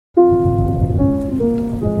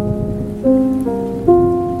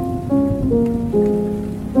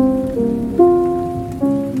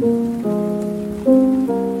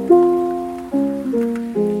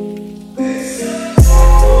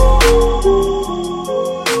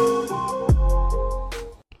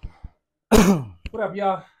up,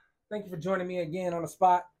 y'all? Thank you for joining me again on the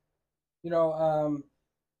spot. We got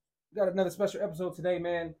another special episode today,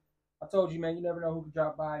 man. I told you, man, you never know who could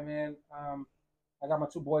drop by, man. I got my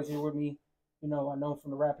two boys here with me. I know them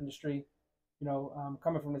from the rap industry.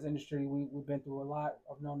 Coming from this industry, we've been through a lot.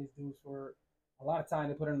 I've known these dudes for a lot of time.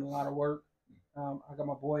 They put in a lot of work. I got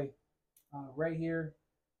my boy Ray here,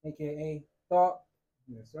 aka Thought.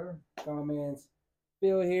 Yes, sir. Got my man's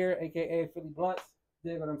Phill here, aka Philly Blunts.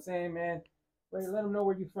 Dig what I'm saying, man. Ray, let them know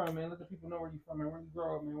where you from, man. Let the people know where you from, man. Where you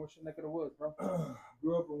grow up, man. What's your neck of the woods, bro?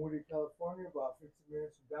 Grew up in Wooded, California, about 15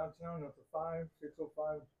 minutes from downtown, up to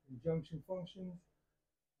 605 Conjunction Functions.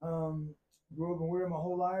 Grew up in Wooded my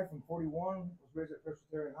whole life. I'm 41. Was raised at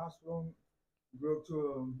Presbyterian Hospital. Grew up to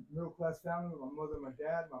a middle class family with my mother and my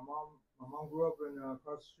dad. My mom grew up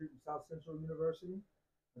across the street from South Central University.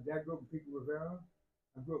 My dad grew up in Pico Rivera.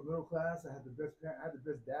 I grew up middle class. I had the best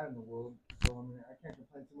dad in the world. So I can't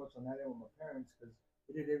complain too much on that end with my parents because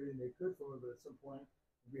they did everything they could for me. But at some point,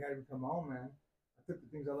 we had to become my own man. I took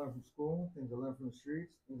the things I learned from school, things I learned from the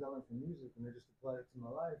streets, things I learned from music, and I just applied it to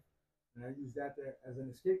my life. And I used that as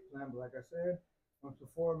an escape plan. But like I said, once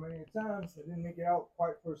before many times, I didn't make it out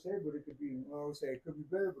quite per se, but it could be. I always say it could be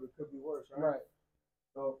better, but it could be worse, right? Right.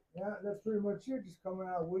 So yeah, that's pretty much it. Just coming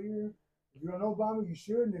out with you. If you don't know about me, you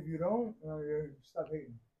should, and if you don't, stop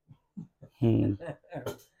hating. Man,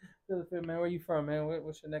 where you from, man?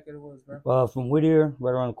 What's your neck of the woods, bro? From Whittier,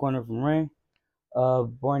 right around the corner from Ray.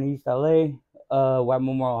 Born in East LA. White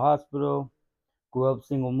Memorial Hospital. Grew up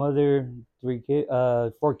single mother,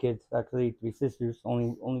 4 kids actually, 3 sisters,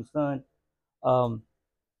 only son.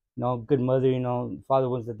 Good mother. Father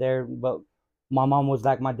wasn't there, but my mom was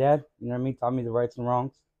like my dad. You know what I mean? Taught me the rights and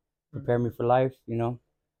wrongs, prepared me for life.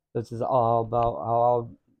 This is all about how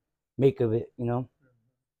I'll make of it.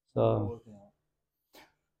 So,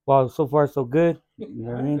 well, so far so good. You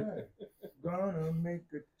know what I mean? Gonna make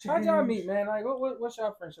a change. How'd y'all meet, man? Like, what's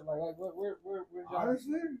y'all friendship like? Like, where y'all?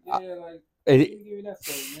 Honestly, yeah, like, give me that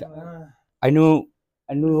story, man. Like, I knew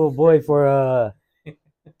a little boy for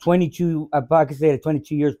 22. I could say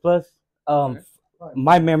 22 years plus. Okay.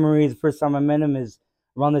 My memory, the first time I met him is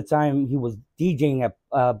around the time he was DJing at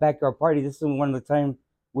backyard party. This is one of the time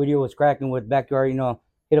Whittier was cracking with backyard.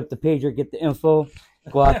 Hit up the pager, get the info,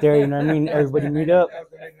 go out there. You know what I mean? Everybody meet up,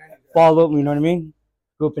 follow. You know what I mean?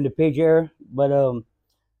 Grew up in the page era, but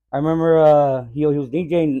I remember he was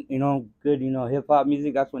DJing. Good. Hip hop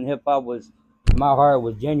music. That's when hip hop was. My heart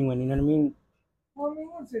was genuine. You know what I mean? Well, I mean,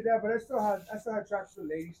 I wouldn't say that, but I still had tracks for the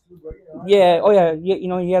ladies too. But Yeah. Oh yeah.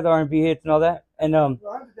 He had the R&B hits and all that. And I had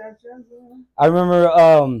the dance chance. I remember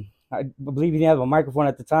I believe he didn't have a microphone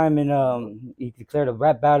at the time, and he declared a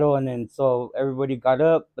rap battle, and then so everybody got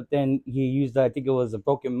up, but then he used I think it was a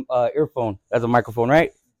broken earphone as a microphone,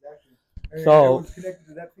 right? Exactly. So it was connected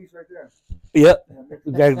to that piece right there. Yep.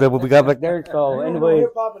 Exactly what we got back there. So anyway,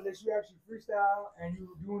 hip hop unless you actually freestyle and you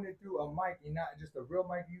were doing it through a mic and not just a real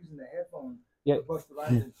mic using the headphones. Yeah. To bust the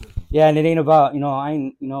lines into. Yeah, and it ain't about I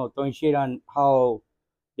ain't throwing shade on how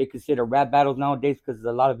they consider rap battles nowadays because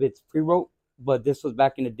a lot of it's pre-wrote. But this was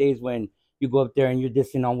back in the days when you go up there and you're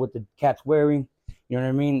dissing on what the cat's wearing. You know what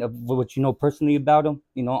I mean? Of what you know personally about them.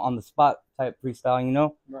 On the spot type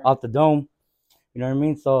freestyle. Right. Off the dome. You know what I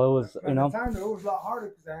mean? So it was, At the time, it was a lot harder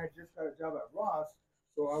because I had just got a job at Ross.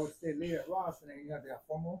 So I would stay late at Ross and then you have to have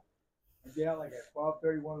formal. I'd get out like at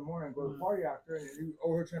 12:31 in the morning and go to the party after and then you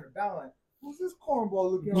over here trying to battle like, who's this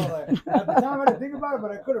cornball looking like? At the time, I didn't think about it,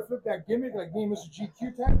 but I could have flipped that gimmick like being Mr.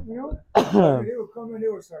 GQ type, They would come in, they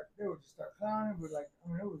would just start clowning, but like,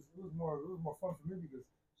 it was more fun for me because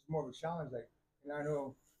it's more of a challenge. Like, and I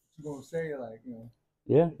know what you're gonna say, like,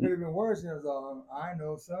 Yeah. It could have been worse. It was I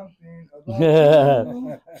know something about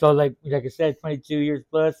you. So like I said, 22 years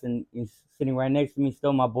plus, and he's sitting right next to me,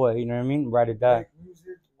 still my boy. You know what I mean? Ride or die. Make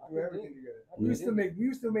music, do everything together. We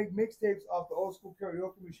used to make mixtapes off the old school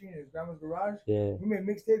karaoke machine in his grandma's garage. Yeah. We made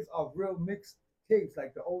mixtapes off real mixtapes,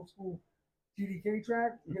 like the old school TDK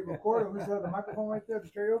track. You get recorded. We just have the microphone right there, the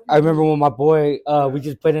karaoke. I remember when my boy, we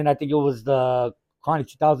just put in. I think it was the Chronic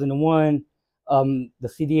 2001. The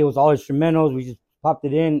CD, it was all instrumentals. We just popped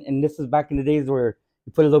it in, and this was back in the days where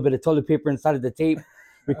you put a little bit of toilet paper inside of the tape,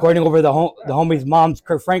 recording over the homie's mom's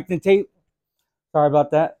Kirk Franklin tape. Sorry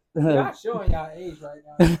about that. Y'all showing y'all age right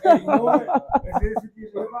now. Hey, you know what?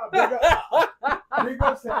 Big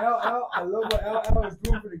ups to LL. I love what LL is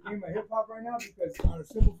doing for the game of hip hop right now because on a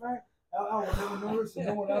simple fact, LL will never notice and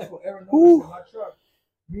no one else will ever notice in my truck.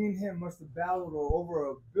 Me and him must have battled over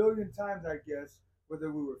 1 billion times, I guess,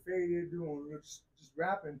 whether we were faded, doing just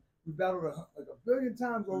rapping. We battled like 1 billion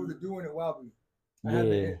times over the doing it while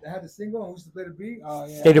I had the single and we used to play the beat.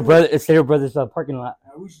 State of Brothers parking lot.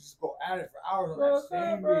 And we should just go at it for hours on Bro, that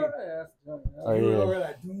same bro, beat. that's joint, yo. Oh, You were yeah. over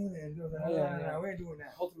like doing it and doing that. Oh, yeah. We ain't doing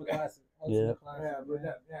that. Ultimate classic. Yeah. Ultimate classic. Yeah, but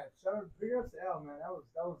man. shout out, big ups to L, man. That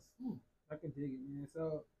was. I can dig it, man.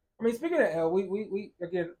 So, I mean, speaking of L, we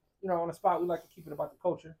again, on the spot, we like to keep it about the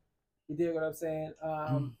culture. You dig what I'm saying?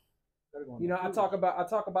 I talk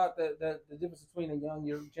about the difference between the young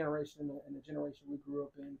generation and the generation we grew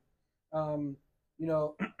up in.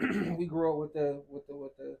 We grew up with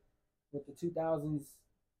the 2000s.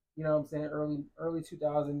 You know what I'm saying? Early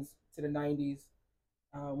 2000s to the 90s.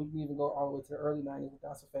 We can even go all the way to the early 90s with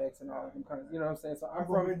DOS effects and all of them kind of, you know what I'm saying? So I'm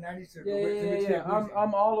from mid 90s to yeah.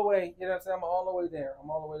 I'm all the way, you know what I'm saying? I'm all the way there.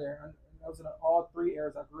 Those are all three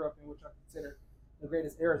eras I grew up in, which I consider the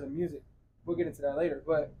greatest eras of music. We'll get into that later,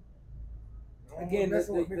 but again, of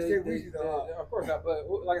course not. But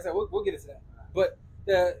like I said, we'll get into that. But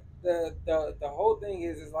the whole thing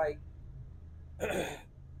is like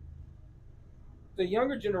the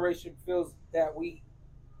younger generation feels that we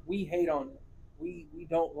hate on them. We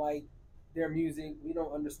don't like their music. We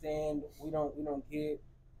don't understand. We don't get.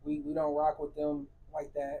 We don't rock with them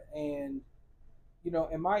like that. And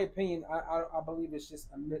in my opinion, I believe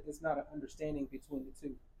it's not an understanding between the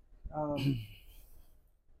two.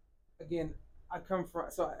 Again, I come from,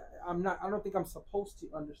 so I don't think I'm supposed to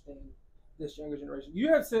understand this younger generation.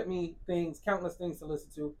 You have sent me countless things to listen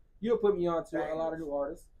to. You'll put me on to a lot of new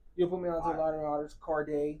artists. You'll put me on to a lot of new artists.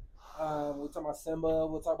 Corday. We'll talk about Simba.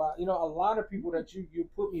 We'll talk about a lot of people that you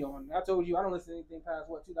put me on. I told you I don't listen to anything past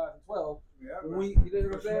 2012. Yeah, you know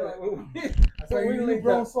what I'm saying? Like, when we've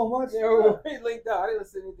grown so much. Yeah, when we linked up. I didn't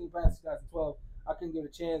listen to anything past 2012. I couldn't get a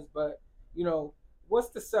chance, but what's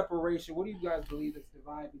the separation? What do you guys believe is the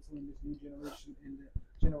divide between this new generation and the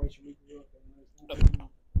generation we grew up in?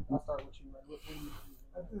 I'll start with you, right? What do you think?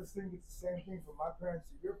 I just think it's the same thing from my parents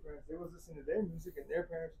to your parents. They was listening to their music, and their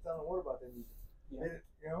parents were telling them what about their music.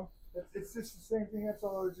 Yeah. It's just the same thing. That's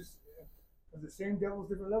all. It's just the same devils,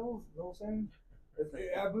 different levels. You know what I'm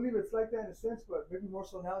saying? I believe it's like that in a sense, but maybe more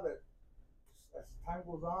so now that as time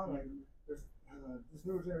goes on, like there's this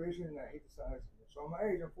newer generation. I hate to sound like so I'm my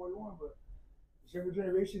age. I'm 41, but this younger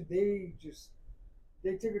generation, they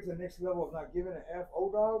take it to the next level of not giving an F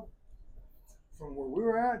O dog from where we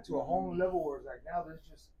were at to a whole level where it's like now there's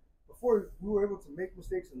just before we were able to make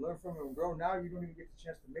mistakes and learn from them and grow. Now you don't even get the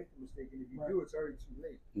chance to make the mistake, and if you do, it's already too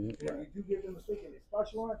late. And if you do get the mistake and they spot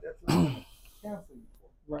you on it, that's what they're cancel you for.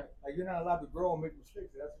 Right. Like you're not allowed to grow and make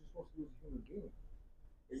mistakes. That's what you're supposed to do as a human being.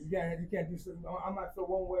 You can't do something. I might feel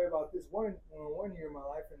one way about this one year in my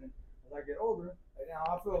life, and then as I get older, and now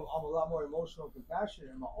I feel I'm a lot more emotional and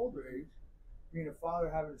compassionate in my older age, being a father,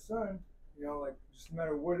 having a son. Like just no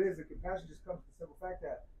matter what it is, the compassion just comes to the simple fact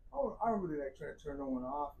that I don't really like trying to turn no one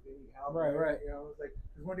off if they need help. Right. It's like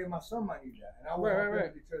because one day my son might need that, and I won't want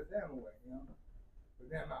them to turn them away. But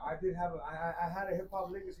then I did have I had a hip hop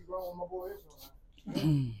legacy growing with my boy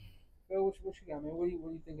Israel. Phil, what you got, man? What do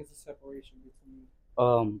you think is the separation between?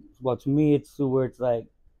 Well, to me, it's where it's like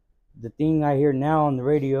the thing I hear now on the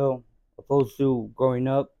radio, opposed to growing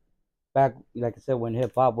up back, like I said, when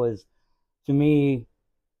hip hop was, to me,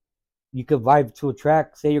 you could vibe to a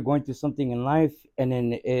track, say you're going through something in life, and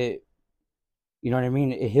then it, you know what I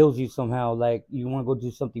mean? It heals you somehow. Like you want to go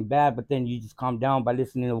do something bad, but then you just calm down by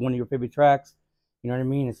listening to one of your favorite tracks. You know what I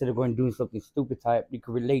mean? Instead of going and doing something stupid type, you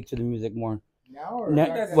could relate to the music more.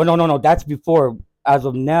 Well, no. That's before. As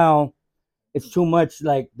of now, it's too much.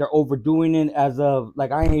 Like they're overdoing it. As of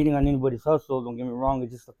like, I ain't hating on anybody's hustle. Don't get me wrong.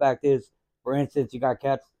 It's just the fact is, for instance, you got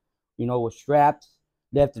cats, with straps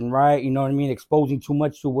left and right. You know what I mean? Exposing too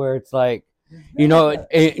much to where it's like, no,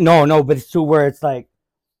 but it's to where it's like,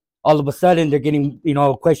 all of a sudden they're getting,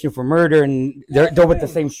 questioned for murder, and they're with the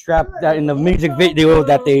same strap that in the music video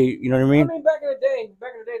that they, you know what I mean? I mean, back in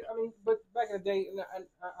the day, and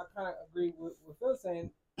I kind of agree with Phil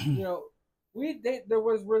saying, there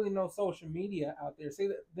was really no social media out there. See,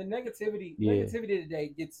 the negativity today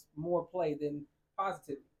gets more play than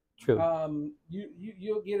positivity. True.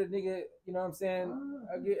 You'll get a nigga, you know what I'm saying?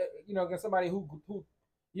 Get somebody who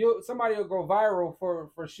somebody will go viral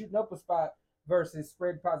for shooting up a spot versus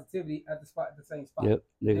spread positivity at the same spot. Yep.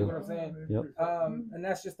 You know what I'm saying? Yep. And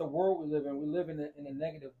that's just the world we live in. We live in a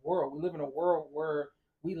negative world. We live in a world where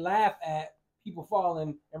we laugh at people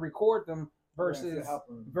falling and record them versus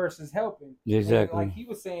helping. Exactly. And like he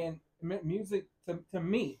was saying, music to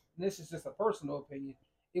me, and this is just a personal opinion,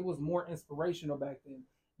 it was more inspirational back then.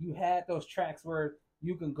 You had those tracks where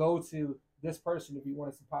you can go to this person if you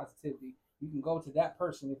wanted some positivity. You can go to that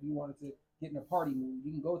person if you wanted to get in a party mood.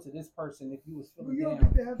 You can go to this person if you was feeling down.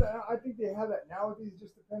 Think they have that? I think they have that nowadays. It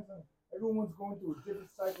just depends on everyone's going through a different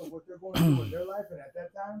cycle of what they're going through in their life, and at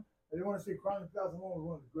that time, it they want to say Chronic 2001 was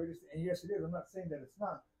one of the greatest, and yes, it is. I'm not saying that it's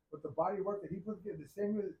not, but the body of work that he put together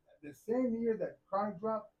the same year that Chronic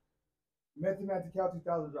dropped, Mathematical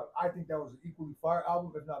 2000 dropped. I think that was an equally fire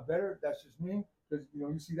album, if not better. That's just me, because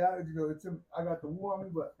you see that I got the woo on me,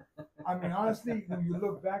 but I mean honestly, when you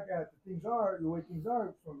look back at the way things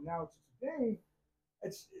are from now to today,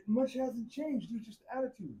 much hasn't changed. It's just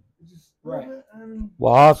attitude. It's just right.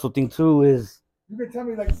 Well, I also think too is you can tell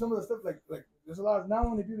me like some of the stuff like there's a lot of now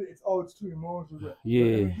when they do that it's too emotional. Yeah.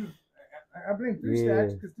 But, I mean, dude, I blame Three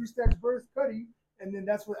Stacks because Three Stacks birthed Cuddy, and then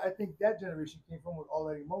that's what I think that generation came from with all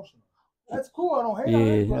that emotional. That's cool. I don't hate on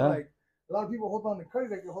it, but like a lot of people hold on to Cuddy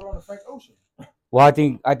like they hold on to Frank Ocean. Well, I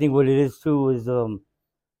think what it is too is a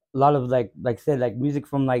lot of like said like music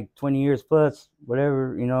from like 20 years plus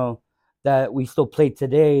whatever that we still play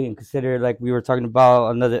today and consider like we were talking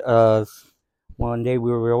about another one day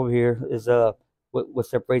we were over here is what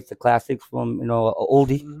separates the classics from a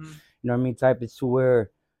oldie. Mm-hmm. You know what I mean? Type is to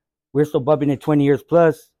where we're still bumping it 20 years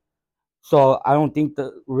plus. So I don't think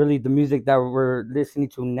really the music that we're listening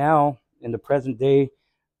to now in the present day,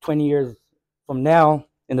 20 years from now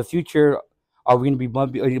in the future, are we gonna be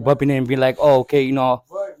bumping it and be like, oh, okay, But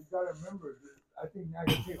you gotta remember, I think I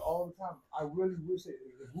can say all the time. I really wish that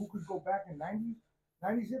if who could go back in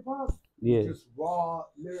 '90s hip hop, just raw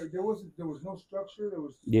lyric. There was no structure.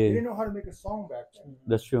 They didn't know how to make a song back then.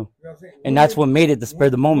 That's true. You know what I'm saying? And that's what made it the spur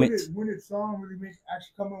of the moment. When did song really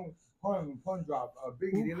actually come in with pun drop?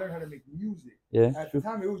 Biggie, they learned how to make music. Yeah. At the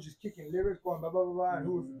time, it was just kicking lyrics, going blah blah blah blah, and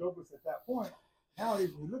who was the dopest at that point.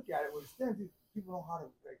 Nowadays, when you look at it, with extent, people know how to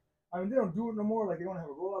like. I mean, they don't do it no more. Like they don't have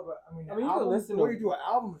a roll up, but I mean, you can listen the way you do an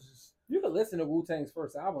album is just. You could listen to Wu-Tang's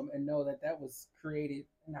first album and know that was created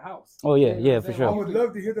in the house. Oh yeah, for sure. I would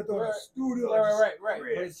love to hear that though in the studio. Right.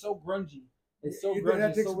 But it's so grungy. It's so grungy.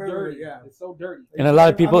 It's so dirty. Yeah. It's so dirty. And a lot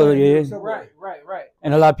of people, right.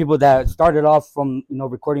 And a lot of people that started off from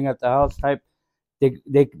recording at the house type, they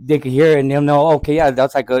could hear it and they'll know, okay, yeah,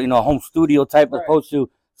 that's like a home studio type, as opposed to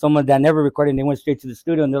someone that never recorded and they went straight to the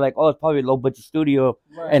studio and they're like, oh, it's probably a low budget studio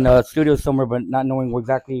and a studio somewhere, but not knowing where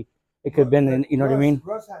exactly it could have been. And you know what I mean?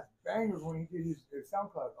 Russ has bangers when he did his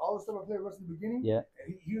SoundCloud. All the stuff I played Russ in the beginning. Yeah.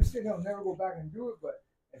 He was saying he'll never go back and do it, but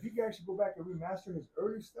if he could actually go back and remaster his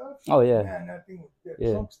early stuff, man, that thing,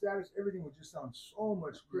 chunk status, everything would just sound so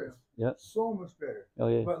much crisp. Yeah. So much better. Oh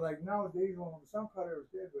yeah. But like nowadays, when the SoundCloud era was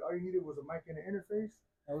dead, but all you needed was a mic and an interface.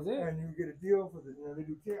 That was it. And you get a deal for the they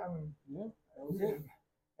do. I mean, that was it.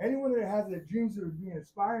 Anyone that has the dreams of being an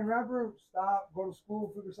aspiring rapper, stop, go to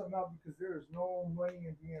school, figure something out because there is no money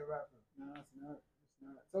in being a rapper. No, it's not. It's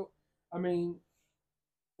not. So, I mean,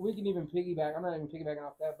 we can even piggyback. I'm not even piggybacking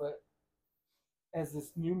off that, but as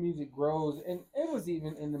this new music grows, and it was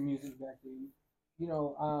even in the music back then,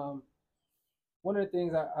 one of the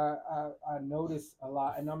things I notice a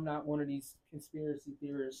lot, and I'm not one of these conspiracy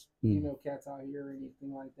theorists, cats out here or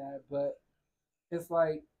anything like that, but it's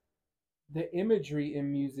like the imagery in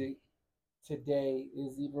music today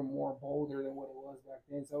is even more bolder than what it was back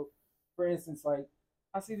then. So, for instance, like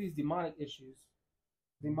I see these demonic images.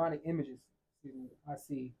 I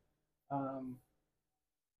see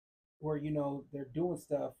where they're doing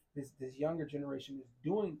stuff. This younger generation is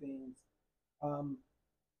doing things,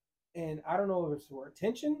 and I don't know if it's for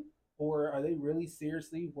attention or are they really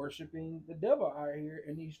seriously worshiping the devil out here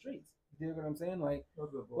in these streets. You know what I'm saying? Like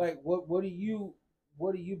what do you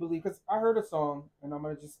believe? Because I heard a song, and I'm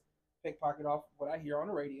gonna just pickpocket off what I hear on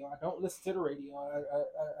the radio. I don't listen to the radio.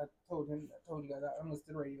 I told you guys I don't listen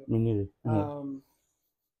to the radio. Me neither.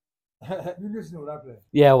 You listen to what I play.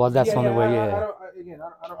 Yeah, well, that's the only way. I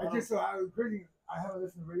haven't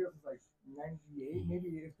listened to radio since like '98, maybe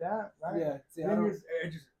if that. Right? Yeah. See,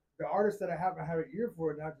 just the artists that I haven't had an ear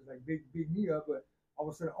for, not just like big me up, but all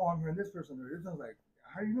of a sudden, I'm hearing this person or this. I was like,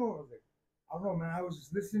 how do you know? I was like, I don't know, man. I was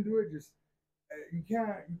just listening to it. Just you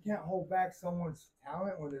can't hold back someone's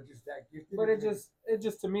talent when they're just that gifted. But it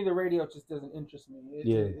just to me the radio just doesn't interest me.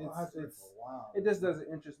 It just doesn't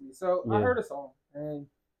interest me. So I heard a song, and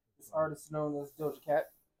this artist known as Doja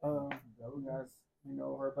Cat. You guys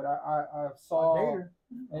know her, but I saw her.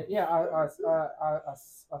 I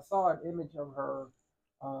saw an image of her.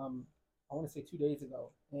 I want to say 2 days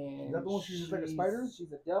ago, and is that the one she's just like a spider?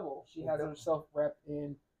 She's a devil. She has herself wrapped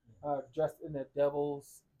in, dressed in the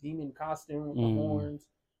devil's demon costume with the horns.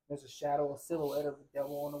 There's a shadow, a silhouette of the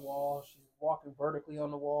devil on the wall. She's walking vertically on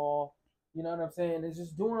the wall. You know what I'm saying? It's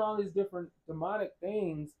just doing all these different demonic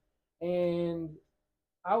things, and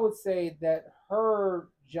I would say that her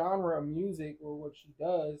genre of music or what she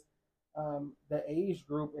does, the age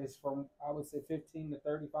group is from I would say 15 to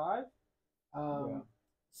 35.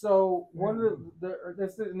 So one of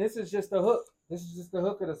this is just the hook. This is just the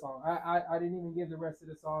hook of the song. I didn't even give the rest of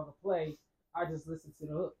the song to play. I just listened to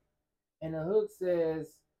the hook, and the hook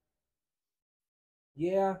says,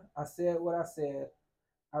 "Yeah, I said what I said.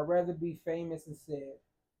 I'd rather be famous instead.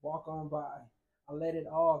 Walk on by. I let it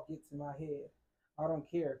all get to my head. I don't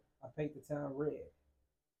care. I paint the town red."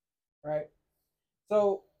 Right.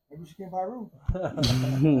 So Maybe she came by room.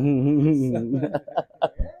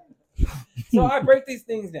 so I break these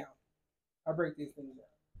things down.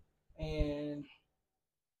 And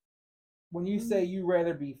when you say you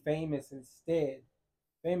rather be famous instead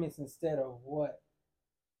of what?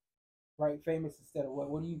 Right? Famous instead of what?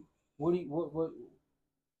 What do you what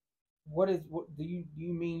do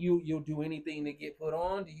you mean you'll do anything to get put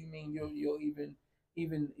on? Do you mean you'll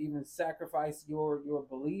even sacrifice your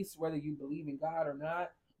beliefs, whether you believe in God or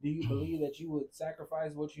not? Do you believe that you would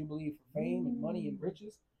sacrifice what you believe for fame and money and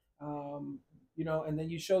riches? And then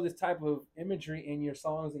you show this type of imagery in your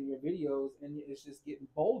songs and your videos, and it's just getting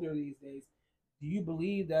bolder these days. Do you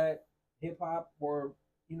believe that hip hop, or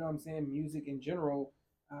what I'm saying, music in general,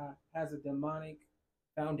 has a demonic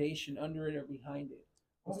foundation under it or behind it?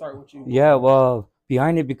 I'll start with you. Yeah, well,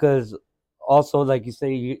 behind it, because also, like you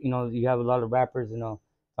say, you have a lot of rappers, talk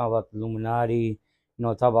about the Illuminati,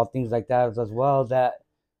 talk about things like that as well, that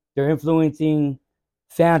they're influencing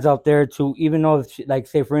fans out there to, even though, like,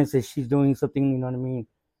 say, for instance, she's doing something, you know what I mean,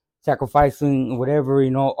 sacrificing whatever,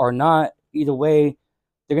 or not. Either way,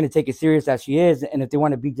 they're gonna take it serious as she is, and if they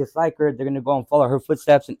want to be just like her, they're gonna go and follow her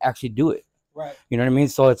footsteps and actually do it. Right. You know what I mean?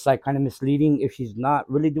 So it's like kind of misleading if she's not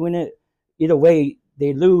really doing it. Either way,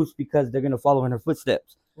 they lose because they're gonna follow in her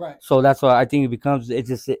footsteps. Right. So that's why I think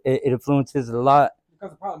it influences a lot. It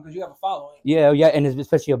becomes a problem because you have a following. Yeah, and it's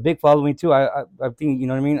especially a big following too. I think, you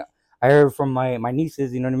know what I mean. I heard from my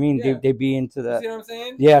nieces, you know what I mean. Yeah. They be into that. You see what I'm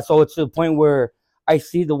saying? Yeah, so it's to the point where I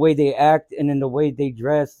see the way they act and then the way they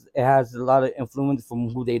dress. It has a lot of influence from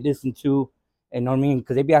who they listen to, and you know what I mean,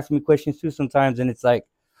 because they be asking me questions too sometimes, and it's like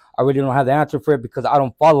I really don't have the answer for it because I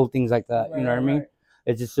don't follow things like that. Right, you know what I right, mean? right.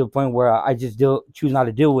 It's just to the point where I just choose not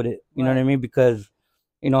to deal with it. You know Right. what I mean? Because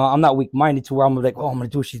I'm not weak minded to where I'm like, oh, I'm gonna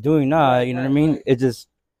do what she's doing. Nah, Right, you know right, what I mean? right. It just,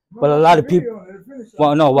 but a lot of people.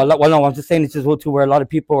 Well, no. I'm just saying it's just to where a lot of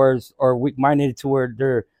people are weak minded to where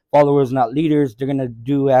they're followers, not leaders. They're gonna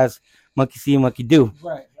do as monkey see, monkey do.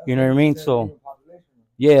 Right. You know what I mean? So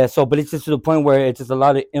yeah. So, but it's just to the point where it's just a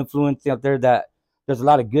lot of influence out there, that there's a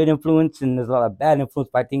lot of good influence and there's a lot of bad influence.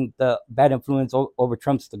 But I think the bad influence over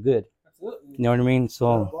trumps the good. Absolutely. You know what I mean?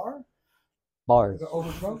 So bars.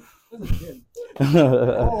 Over Trump? Oh,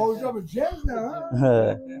 Oh, he's dropping gems now,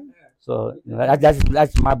 huh? So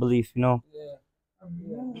that's my belief. Yeah. Yeah.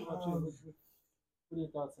 What are your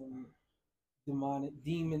thoughts on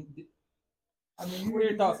demon? What are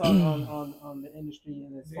your thoughts on the industry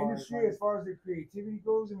and The industry, as far as the creativity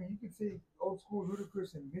goes, I mean, you could say old school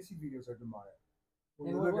Ludacris and Missy videos are demonic.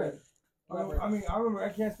 In what way? I mean, I remember I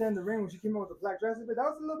Can't Stand the Rain when she came out with the black dresses, but that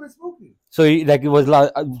was a little bit spooky. So like it was a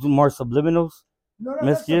lot more subliminals. No,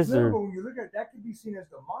 Messages, that's subliminal. or When you look at that, could be seen as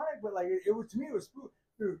demonic, but like it was, to me, it was spooky.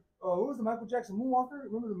 Dude, what was the Michael Jackson Moonwalker?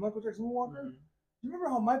 Remember the Michael Jackson Moonwalker? Mm-hmm. Do you remember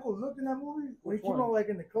how Michael looked in that movie when Which he came one? out like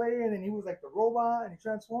in the clay and then he was like the robot and he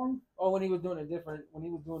transformed? Oh, when he was doing his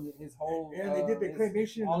whole And they did the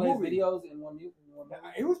claymation in all the his movie. videos in one movie.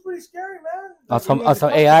 It was pretty scary, man. some as a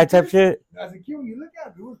kid- AI type shit. As a kid, when you look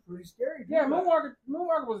at it, it was pretty scary. Dude. Yeah, Moonwalker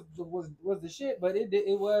was the shit, but it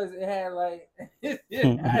had like it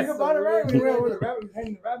Think had about it, right? When he ran with the rabbit,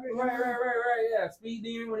 hanging the rabbit. right, yeah. Speed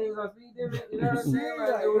Demon, when he was on Speed Demon, you know what I'm saying? Yeah,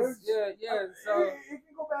 Like, it was, yeah. So it can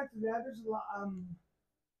go back to that. There's a lot.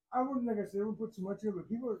 I wouldn't, like I said, I wouldn't put too much in it, but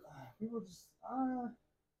people just.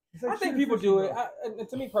 It's like I think shooting people fish do in it. the- And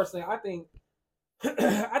to me personally, I think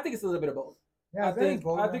I think it's a little bit of both. Yeah, I think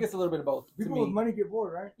it's a little bit of both. people to with me. money get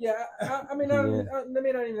bored, right? Yeah, I mean, they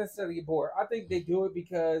may not even necessarily get bored. I think they do it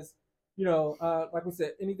because, like we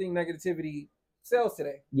said, anything negativity sells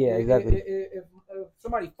today. Yeah, exactly. If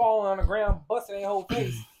somebody falling on the ground, busting their whole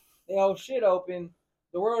face, their whole shit open,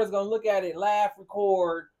 the world is gonna look at it, laugh,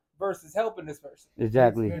 record, versus helping this person.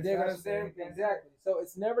 Exactly. You dig what I'm saying? Exactly. So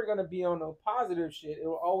it's never gonna be on no positive shit. It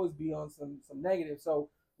will always be on some negative. So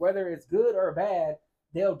whether it's good or bad,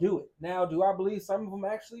 they'll do it. Now, do I believe some of them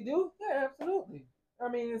actually do? Yeah, absolutely. I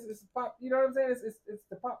mean, it's pop. You know what I'm saying? It's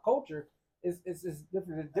the pop culture. It's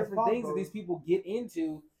different things that these people get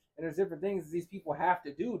into, and there's different things that these people have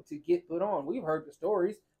to do to get put on. We've heard the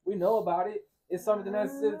stories. We know about it. It's something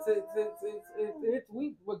that's we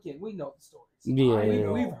know the stories. Yeah.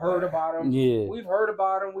 We've heard about them. Yeah. We've heard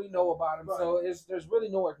about them. We know about them. So there's really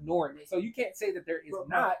no ignoring it. So you can't say that there is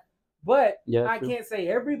not. But Yeah, I true. can't say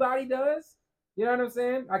everybody does. You know what I'm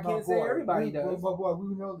saying? I can't say everybody does. But boy,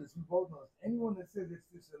 we know this. We both know this. Anyone that says it's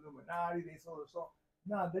this Illuminati, they sold us all.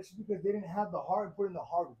 Nah, that's just because they didn't have the heart, put in the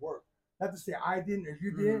hard work. Not to say I didn't or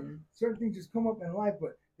you didn't. Mhm. Certain things just come up in life,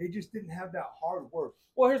 but they just didn't have that hard work.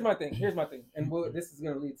 Well, here's my thing. And this is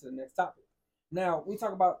going to lead to the next topic. Now we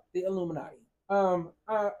talk about the Illuminati.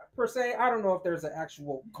 Per se, I don't know if there's an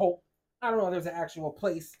actual cult. I don't know if there's an actual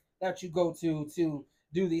place that you go to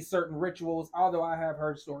do these certain rituals. Although I have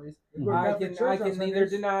heard stories, I can neither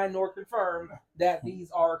deny nor confirm that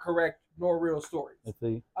these are correct nor real stories.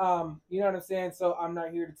 You know what I'm saying? So I'm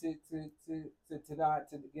not here to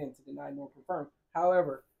deny nor confirm.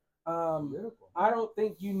 However, I don't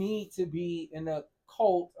think you need to be in a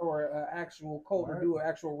cult or an actual cult or do an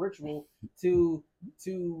actual ritual to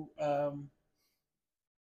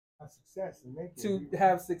have success and make it. To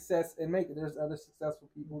have success and make it. There's other successful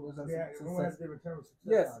people. There's other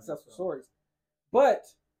successful stories. But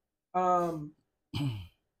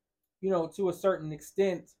you know, to a certain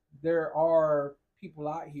extent, there are people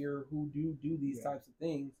out here who do these types of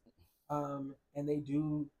things, and they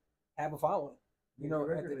do have a following. You know,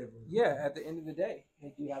 at the end of the day,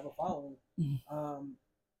 they do have a following,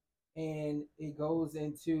 and it goes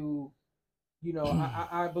into, you know,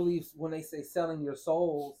 I believe when they say selling your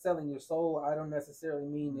soul, I don't necessarily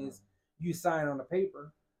mean is you sign on a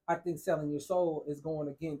paper. I think selling your soul is going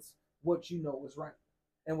against what you know is right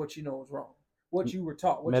and what you know is wrong, what you were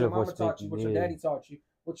taught, what your mama taught you, what your daddy taught you,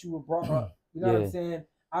 what you were brought up. You know what I'm saying?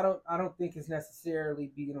 I don't think it's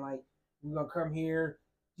necessarily being like, we're gonna come here,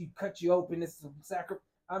 you cut you open, this is a sacrifice.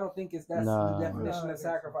 I don't think that's the definition of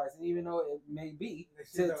sacrifice, and even though it may be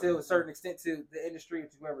to a certain extent to the industry or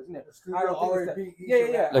to whoever's in it. I don't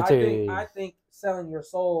think I think selling your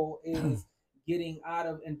soul is getting out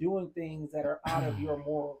of and doing things that are out of your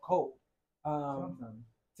moral code.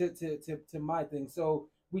 To my thing. So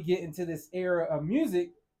we get into this era of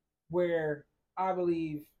music where I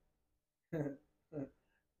believe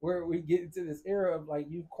where we get into this era of, like,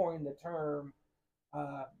 you coined the term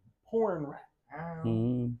porn rap.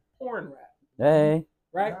 Porn rap. Hey.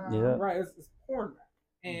 Right? Yeah. Right. It's porn rap.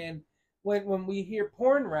 And when we hear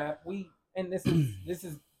porn rap, and this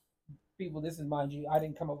is people, this is, mind you, I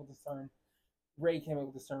didn't come up with this term. Ray came up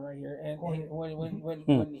with this term right here. And when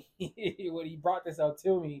he brought this out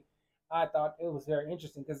to me, I thought it was very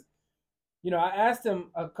interesting because, you know, I asked him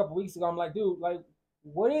a couple weeks ago, I'm like, dude, like,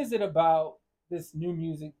 what is it about this new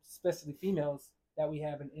music, especially females that we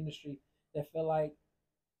have in the industry, that feel like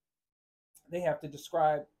they have to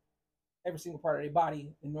describe every single part of their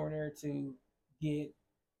body in order to get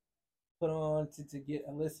put on, to get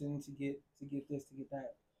a listen, to get this, to get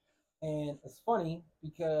that. And it's funny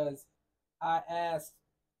because I asked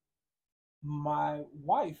my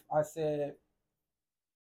wife, I said,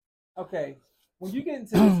 okay, when you get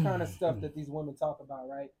into this kind of stuff that these women talk about,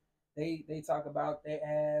 right? They talk about their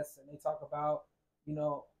ass, and they talk about, you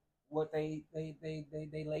know, what they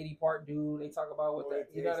lady part do. They talk about what they,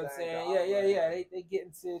 you know what I'm saying? Yeah. They get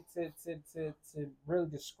into to really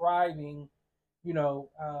describing, you know,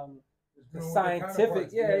 the scientific,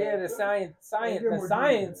 the science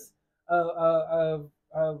of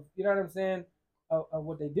you know what I'm saying, of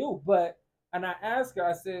what they do. But, and I asked her,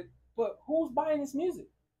 I said, but who's buying this music?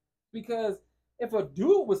 Because if a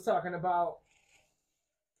dude was talking about,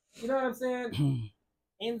 you know what I'm saying,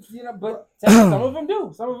 and, you know, but some of them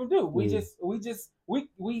do. We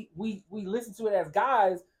listen to it as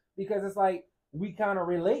guys because it's like we kind of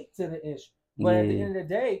relate to the issue. But at the end of the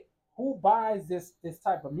day, who buys this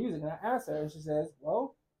type of music? And I asked her, and she says,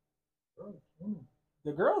 well,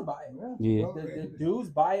 the girls buy it. The dudes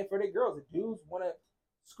buy it for the girls. The dudes want to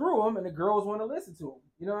screw them, and the girls want to listen to them.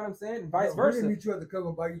 You know what I'm saying? And vice versa. Meet you at the club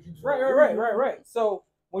and buy you juice. Right. So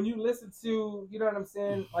when you listen to, you know what I'm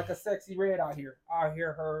saying, like a Sexy Red out here, I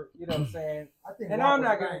hear her, you know what I'm saying. I think, and I'm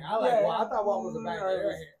not gonna. I thought Walt was a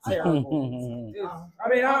banger. Terrible. I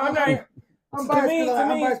mean, I'm not. I'm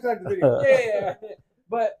biased to the video. Yeah,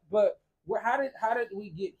 but how did we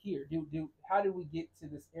get here? How did we get to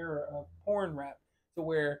this era of porn rap to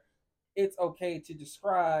where it's okay to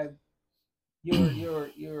describe your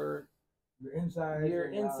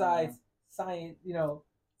insides, science, you know,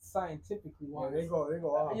 scientifically wise. They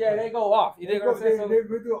go off. Yeah, they go off. They do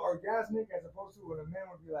orgasmic as opposed to when a man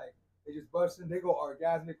would be like, they just busting. They go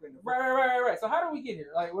orgasmic. Right. So how do we get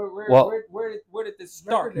here? Like, where did this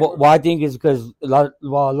start? Well, I think it's because a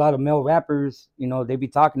lot of male rappers, you know, they be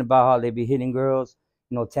talking about how they be hitting girls,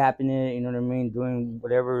 you know, tapping it, you know what I mean, doing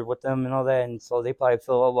whatever with them and all that, and so they probably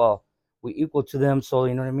feel, oh well, we equal to them, so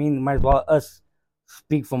you know what I mean. Might as well us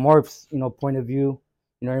speak from our, you know, point of view.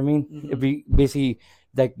 You know what I mean? Mm-hmm. If we basically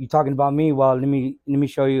like you talking about me. Well, let me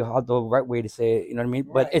show you how the right way to say it. You know what I mean?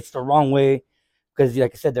 But Right. it's the wrong way because,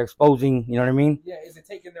 like I said, they're exposing. You know what I mean? Yeah, is it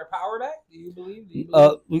taking their power back? Do you believe? Do you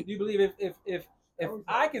Uh, believe? Do you believe if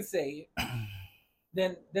I can say it,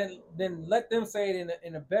 then let them say it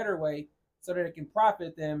in a better way so that it can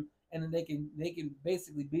profit them, and then they can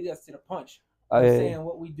basically beat us to the punch of saying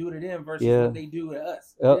what we do to them versus yeah. what they do to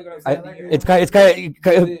us. You know what I'm saying? It's kind of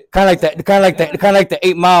like that, kind of like the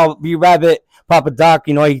 8 Mile rabbit Papa Doc.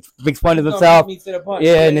 You know, he makes fun of He's gonna himself. beat me to the punch.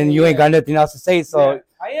 Yeah, and then you ain't got nothing else to say. So Yeah,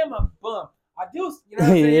 I am a bum. I do, you know what I'm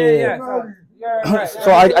saying? Yeah. Right.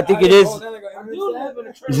 So I think it is. I do live in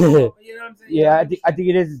a trailer, you know what I'm saying? Yeah, I think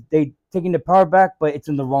it is. They taking the power back, but it's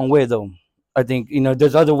in the wrong way though. I think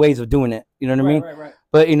there's other ways of doing it. You know what I mean? Right.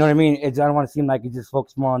 But you know what I mean. I don't want to seem like it just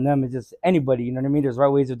focus more on them. It's just anybody. You know what I mean? There's right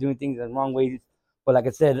ways of doing things and wrong ways. But like I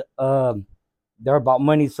said, they're about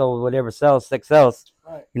money, so whatever sells, sex sells.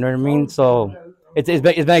 Right. You know what I mean? So it's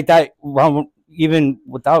been like that even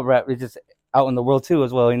without rap. It's just out in the world too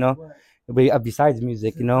as well. You know, but besides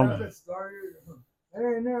music, you know.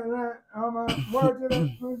 Hey, no, I'm word to the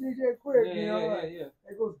DJ Quick. Yeah.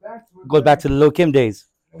 It goes back to Goes back to the Lil Kim days.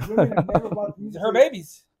 Women have never bought the music. Her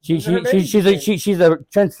babies. She's a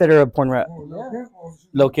trendsetter of porn rap.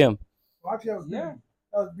 Lil Kim. Well, actually, Yeah.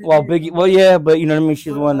 Well, Biggie. Well, yeah, but you know what I mean.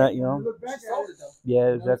 She's the one that you When know. you look back She at sold it, it though. Yeah,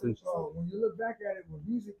 exactly. so when you look back at it with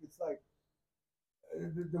music, it's like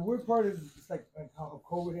the weird part is it's like how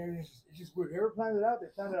COVID hit. It's just weird. Whoever planned it out, they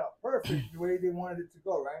planned it out perfect the way they wanted it to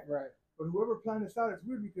go, right? Right. But whoever planned this out, it's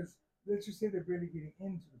weird because let's just say they're barely getting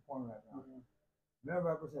into the porn right now. Male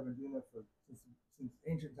rappers have been doing that since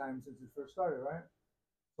ancient times, since it first started, right?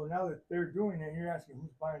 So now that they're doing it, you're asking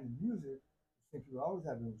who's buying the music. I think you always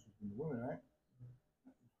have been the women, right?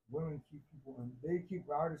 Women keep people and they keep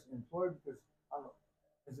artists employed because I don't know.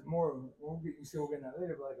 Is it more? You say we'll get that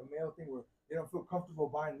later, but like a male thing where they don't feel comfortable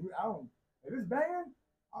buying. I don't. If it's banging,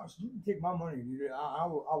 you can take my money. I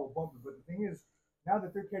will bump it. But the thing is, now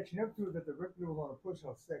that they're catching up to it, that the record labels want to push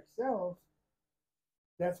how sex sells.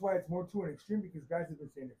 That's why it's more to an extreme because guys have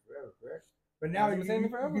been saying it forever, correct? But now you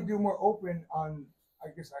can do more open on. I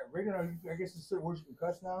guess I guess there's certain words you can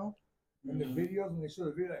cuss now. And the videos, when they show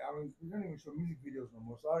the video, I mean, we don't even show music videos no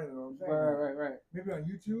more, so I don't even know what I'm saying. Right. Maybe on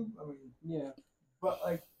YouTube, I mean, yeah. But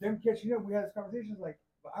like them catching up, we had this conversations like,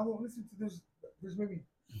 but I won't listen to this. There's maybe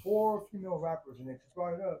 4 female rappers, and they just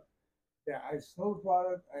brought it up. Yeah, I know the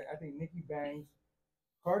product. I think Nicki bangs.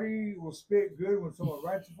 Cardi will spit good when someone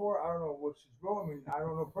writes it for her. I don't know what she's wrote. I mean, I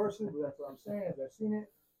don't know personally, but that's what I'm saying. As I've seen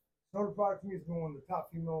it, Know the Product to me has been one of the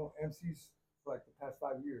top female MCs for like the past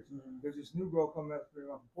 5 years. There's this new girl coming up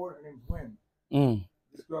from Port. Her name's Win.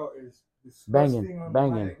 This girl is disgusting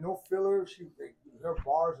banging. Like, no filler. Her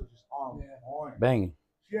bars are just on. Banging.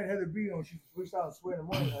 She had Heather B on. She reached out and swear in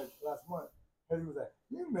the morning like last month. Heather was like,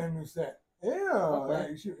 "You made me say, yeah."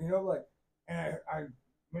 Like, and I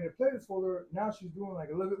made a playlist for her. Now she's doing like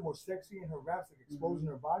a little bit more sexy in her raps, like exposing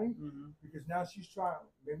her body, because now she's trying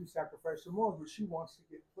maybe sacrifice her morals, but she wants to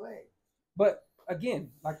get played. But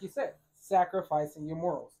again, like you said, sacrificing your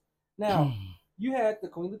morals. Now you had the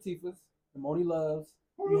Queen Latifahs, the Moni Loves.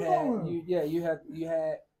 You had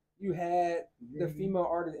the female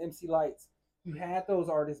artist MC Lights. You had those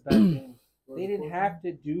artists back then. They didn't have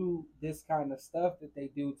to do this kind of stuff that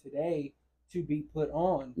they do today to be put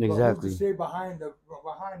on. Exactly. To say behind the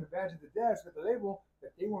badge of the desk at the label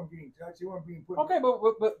that they weren't getting touched, they weren't being put. Okay,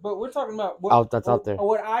 but we're talking about that's out there.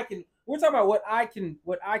 We're talking about what I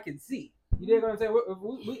can see. You know what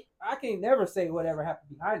I'm saying? I can't never say whatever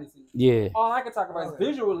happened behind the scenes. Yeah. All I can talk about is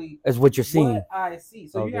visually. That's what you're seeing. What I see.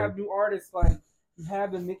 So you have new artists like you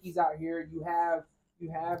have the Mickeys out here. You have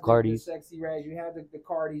the Sexy Reds. You have the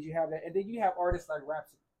Cardis. You have that, and then you have artists like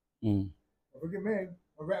Rhapsody. Forget me.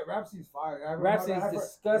 Rhapsody's fire. Rhapsody's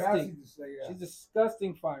disgusting. She's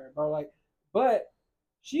disgusting fire, bro. Like, but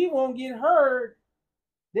she won't get heard.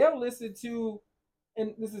 They'll listen to.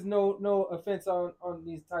 And this is no offense on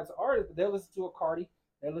these types of artists, but they'll listen to a Cardi,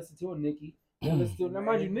 they'll listen to a Nicki, they'll listen to now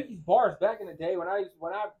mind you, Nicki's bars back in the day when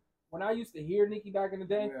I used to hear Nicki back in the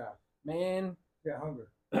day, man, hunger.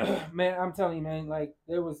 Man, I'm telling you, man, like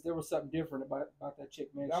there was something different about that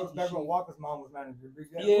chick, man. That was back when Walker's mom was manager.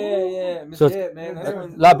 Yeah, Miss Dead, man. A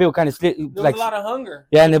lot of people kind of sleep. There was a lot of hunger.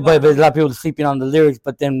 Yeah, but a lot of people sleeping on the lyrics,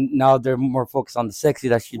 but then now they're more focused on the sexy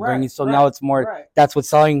that she's bringing. So now it's more that's what's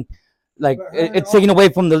selling. Like it's taken away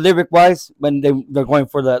from the lyric wise when they're going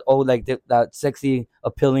for that that sexy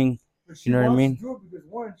appealing. You know what I mean? Do it because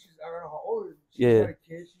one, I don't know how old she's got a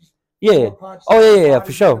kid.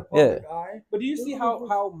 For sure. Yeah. But do you see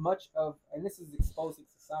how much of, and this is exposing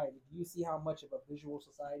society, do you see how much of a visual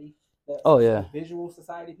society a visual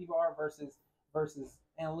society people are versus versus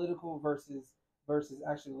analytical versus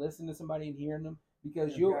actually listening to somebody and hearing them,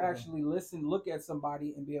 because you'll Exactly. actually look at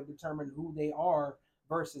somebody and be able to determine who they are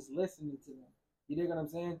versus listening to them. You dig what I'm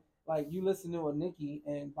saying? Like you listen to a Nikki,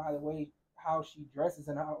 and by the way, how she dresses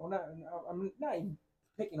and how, well, not, I'm not even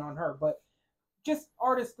picking on her, but just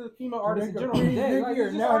artists, the female artists in general today, like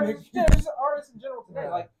just artists in general today.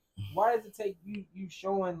 Like, why does it take you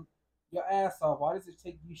showing your ass off? Why does it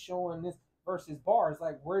take you showing this versus bars?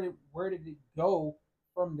 Like, where did it go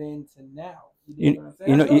from then to now? You know what I'm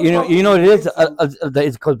saying? It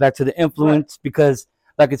is. It goes back to the influence because,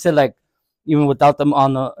 like I said, like even without them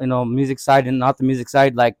on the music side and not the music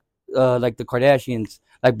side, like the Kardashians,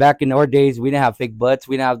 like back in our days, we didn't have fake butts.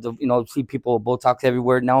 We didn't have the see people with Botox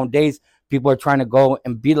everywhere. Nowadays, people are trying to go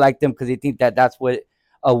and be like them because they think that that's what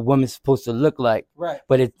a woman's supposed to look like. Right.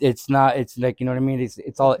 But it's not. It's like what I mean.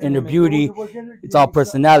 It's all inner beauty. It's all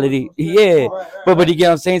personality. Yeah. But you get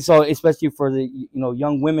what I'm saying. So especially for the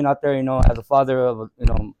young women out there, as a father of a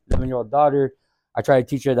 11-year-old daughter, I try to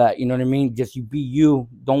teach her that what I mean. Just you be you.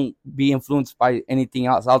 Don't be influenced by anything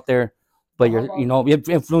else out there. But you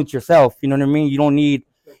influence yourself. You know what I mean. You don't need.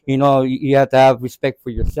 You have to have respect for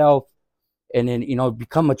yourself, and then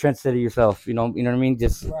become a trendsetter yourself. You know what I mean.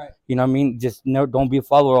 Just you know what I mean. Just don't be a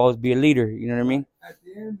follower. Always be a leader. You know what I mean. At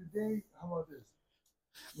the end of the day, how about this?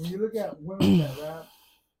 When you look at women that rap,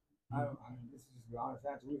 this is just the honest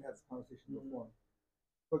answer. We've had this conversation before.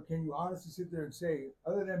 But can you honestly sit there and say,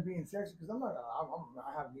 other than being sexy, because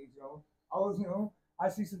I have needs, I was, I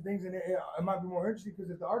see some things in it might be more interesting because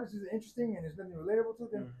if the artist is interesting and there's nothing relatable to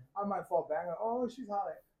it, then I might fall back. Like, oh, she's hot.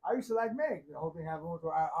 I used to like Meg. The whole thing happened with her.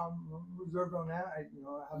 I'm reserved on that. I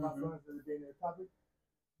have my feelings for the day and the topic.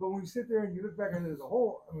 But when you sit there and you look back at it as a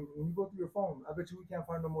whole, I mean, when you go through your phone, I bet you we can't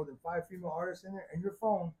find no more than 5 female artists in there. And your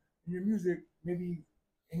phone and your music, maybe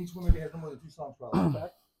in each one maybe has no more than 2 songs probably,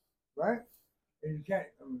 right? And you can't.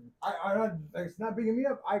 I don't. Like, it's not bigging me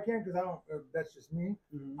up. I can't because I don't. That's just me.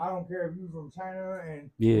 I don't care if you're from China and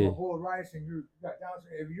you have a bowl of rice and you got down.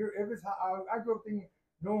 If it's hot, I grew up thinking,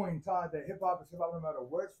 knowing Todd that hip hop is hip hop no matter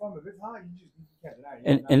where it's from. If it's hot, you can't deny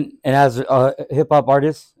it. And as a hip hop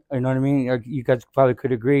artist, you know what I mean. You guys probably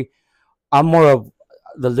could agree. I'm more of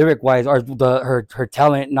the lyric wise or her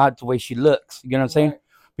talent, not the way she looks. You know what I'm saying?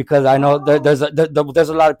 Because I know there's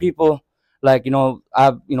a lot of people like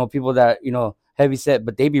people that heavy set,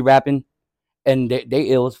 but they be rapping and they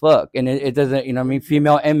ill as fuck, and it doesn't what I mean,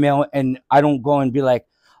 female and male, and I don't go and be like,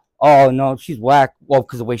 oh no, she's whack, well,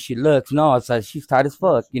 because the way she looks. No, it's like she's tight as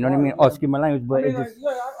fuck. You know what I mean? Oh, excuse my language, but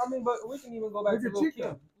but we can even go back to Lil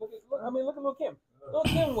Kim. Look at Lil Kim. Lil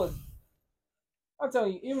Kim was. I'll tell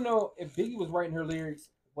you, even though if Biggie was writing her lyrics,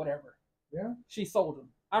 whatever, she sold them.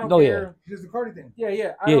 I don't care. Just the Cardi thing.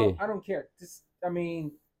 Yeah. I don't care. Just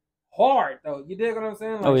hard though. You dig what I'm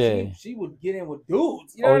saying? Like she would get in with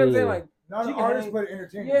dudes. You know what I'm saying? Like not an artist, but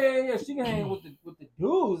entertainer. Yeah. She can hang with the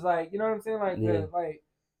dudes. Like you know what I'm saying? Like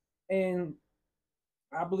and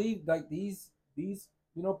I believe like these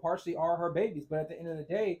partially are her babies, but at the end of the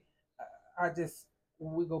day, I just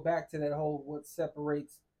when we go back to that whole what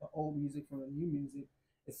separates the old music from the new music,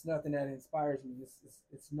 it's nothing that inspires me.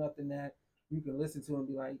 It's nothing that you can listen to and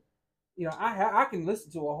be like, I can listen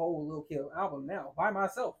to a whole Lil Kim album now by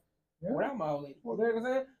myself without my old lady. You know what I'm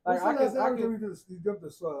saying? Like I can. You jumped the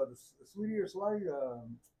Sweetie or Swati.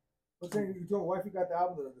 What's saying you told wife you got the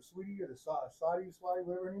album, the Sweetie or the Swati,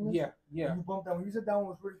 whatever her name is. Yeah. And you bumped that one. You said that one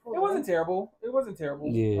was pretty cool. It wasn't terrible.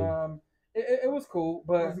 Yeah. It was cool,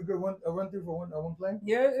 but it was a good one. A run through for one play.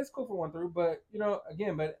 Yeah, it's cool for one through, but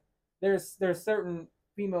but there's certain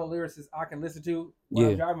female lyricists I can listen to when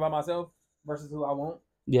I'm driving by myself versus who I won't.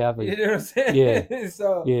 Yeah, you know what I'm saying.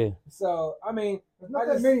 Yeah. So I mean, there's not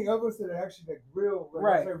that many of us that are actually like real,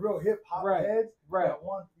 real hip hop heads that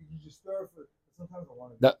want you just stir for. Sometimes I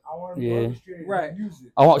want to. I want to be orchestrated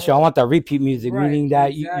music. I want that repeat music, meaning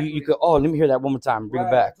that you could. Oh, let me hear that one more time. Bring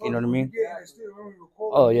it back. You know what I mean?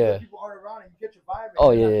 Oh yeah. People aren't around and you get your vibe.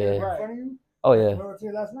 Oh yeah. In front of you. Oh yeah. I remember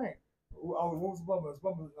I last night. What was the bumper? I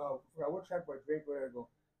forgot what track by Drake. Where I go.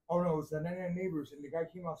 Oh no, it was the 99 Neighbors, and the guy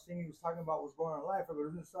came out singing. He was talking about what's going on in life, but it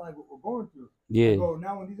doesn't sound like what we're going through. Yeah. I go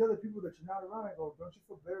now when these other people that you're not around, I go, don't you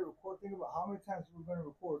feel better to record? Think about how many times we were going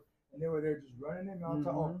to record, and they were there just running in. And I'm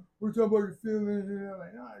talking, we're talking about your feelings, and I'm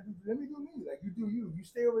like, nah, let me do me. Like you do you. You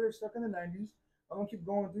stay over there stuck in the 90s. I'm gonna keep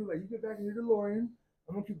going through. Like you get back in your DeLorean.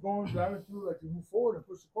 I'm gonna keep going driving through. Like to move forward and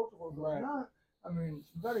push the culture forward. Right. Not. I mean,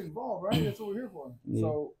 you gotta evolve, right? That's what we're here for. Yeah.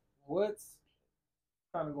 So what's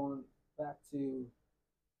kind of going back to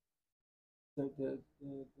the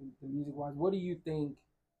music wise, what do you think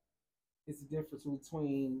is the difference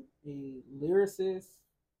between a lyricist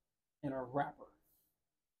and a rapper?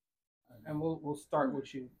 and we'll start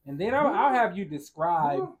with you, and then I'll have you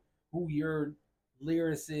describe who your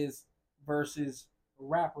lyricists versus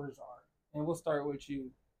rappers are, and we'll start with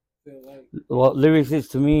you, Phil. Like, Well, lyricists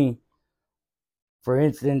to me, for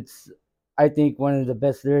instance, I think one of the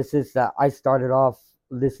best lyricists that I started off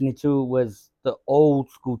listening to was the old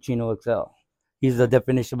school Chino XL. He's the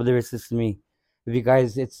definition of a lyricist to me. If you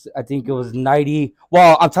guys, it's I think it was 90.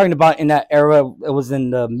 Well, I'm talking about in that era. It was in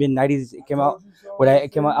the mid 90s. It came out. When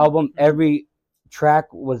it came out album, every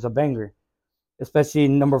track was a banger. Especially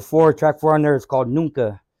number 4, track 4 on there is called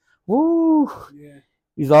Nunca. Woo! yeah,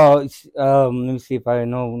 He's all let me see if I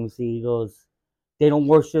know. Let me see. He goes, they don't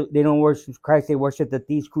worship Christ, they worship the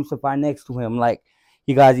thieves crucified next to him. Like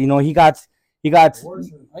he got, he got I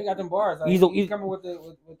got them bars. Like, he's coming with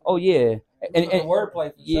the oh yeah, and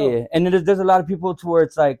wordplay. Yeah, sure. And then there's a lot of people to where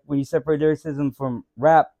it's like when you separate lyricism from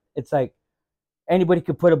rap, it's like anybody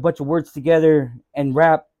could put a bunch of words together and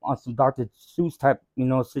rap on some Dr. Seuss type,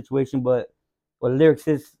 situation, but lyrics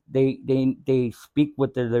is they speak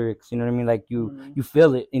with their lyrics, you know what I mean? Like you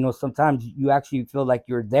feel it, sometimes you actually feel like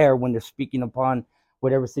you're there when they're speaking upon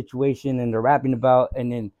whatever situation and they're rapping about,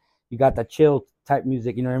 and then you got that chill type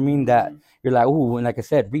music, you know what I mean? That you're like, ooh, and like I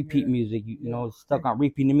said, repeat music, you know, stuck on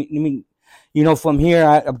repeat. I mean, from here,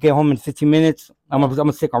 I get home in 15 minutes. I'm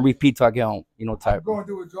gonna stick on repeat till I get home, type. I'm going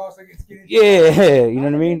through a draw so I can skinny. Yeah, you know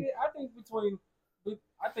what I mean?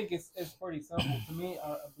 I think it's pretty simple to me.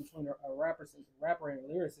 Between a rapper and a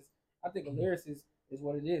lyricist, I think a lyricist is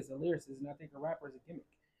what it is, a lyricist, and I think a rapper is a gimmick.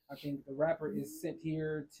 I think the rapper is sent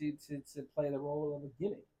here to play the role of a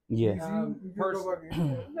gimmick. Yeah.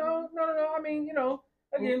 No. I mean,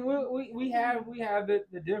 again, we have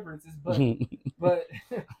the differences, but you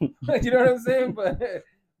know what I'm saying?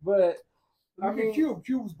 But I mean,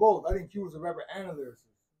 Cube's both. I think Cube was a rapper and a lyricist.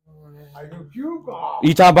 I know Cube.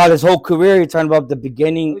 You talking about his whole career? You talking about the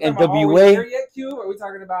beginning, NWA? Are we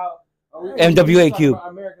talking about NWA Cube?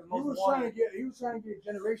 He was trying to get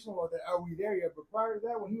generational with it. Are we there yet? But prior to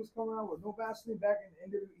that, when he was coming out with No Vaseline back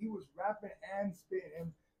in NWA, he was rapping and spitting.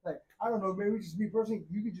 And like, I don't know, maybe just me personally,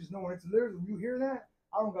 you could just know when it's lyrics. When you hear that,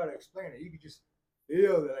 I don't gotta explain it. You could just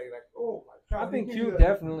feel it. Like oh my God. I think Cube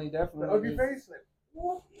definitely. The ugly face.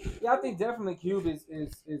 Yeah, I think definitely Cube is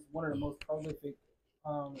one of the most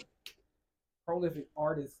prolific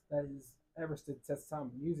artists that has ever stood the test of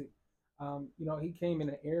time in music. He came in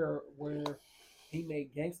an era where he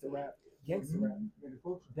made gangster rap.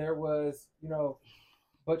 There was,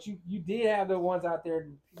 but you did have the ones out there.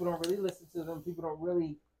 People don't really listen to them. People don't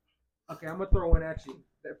really. Okay, I'm gonna throw one at you.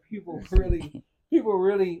 That people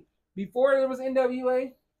really before there was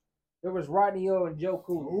NWA, there was Rodney O and Joe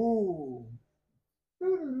Cool. Ooh.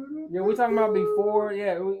 Yeah, we're talking about before.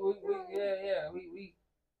 Yeah, we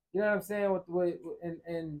you know what I'm saying? With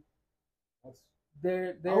and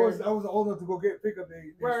there. I was old enough to go pick up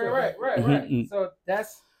the right. So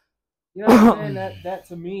that's what I'm saying. That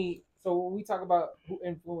to me. So when we talk about who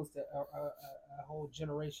influenced a whole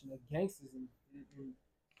generation of gangsters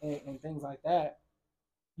and things like that,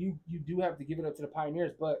 you do have to give it up to the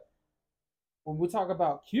pioneers. But when we talk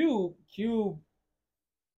about Cube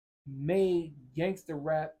made gangster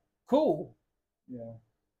rap cool. Yeah.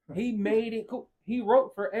 He made it cool. He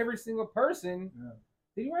wrote for every single person. Yeah.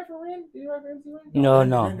 Did he write for Ren? Did he write for MC Ren? No.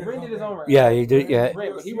 Ren did his own rap. Yeah, he did. Yeah.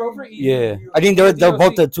 Ren, but he wrote for Easy. Yeah. I think they're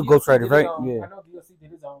both the two ghostwriters, right? Yeah. I know DOC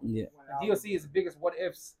did his own. Yeah. DOC is the biggest what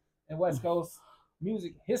ifs in West Coast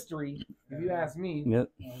music history, if you ask me.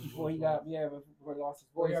 Yep. Before he lost his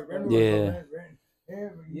voice. Yeah,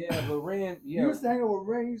 but Ren, He used to hang out with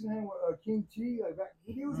Ren. He used to hang with King T. Like back,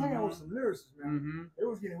 he was hanging out with some lyricists, man. Mm-hmm. It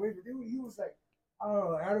was getting away, but he was like, I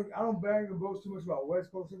don't know. I don't bag and boast too much about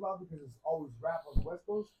West Coast hip hop because it's always rap on the West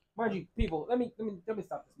Coast. Mind you, people, let me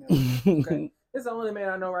stop this man. Okay, this is the only man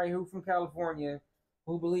I know right here from California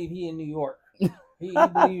who believe he in New York. He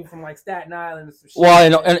believe from like Staten Island or some shit.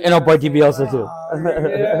 Well, and our boy DB also too.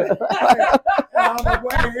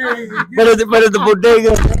 But at the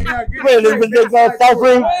bodega,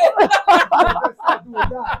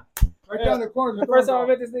 right down the corner. The first time I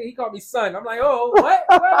met this nigga, he called me son. I'm like, oh, what?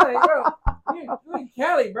 Like, bro, you in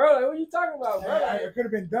Cali, bro? Like, what are you talking about, bro? Like, it could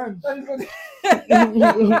have been done.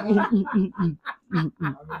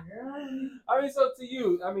 I mean, so to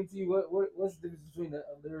you, what's the difference between a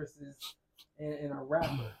lyricist and a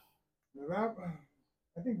rapper? The rapper,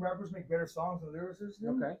 I think rappers make better songs than lyricists.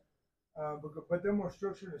 Okay. But they're more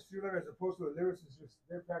structured and studio as opposed to a lyricist.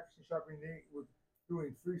 They're practicing sharpening. They were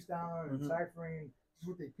doing freestyling and ciphering. Just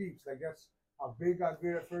what they teach. Like that's how Big got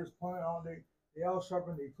good at first point. They all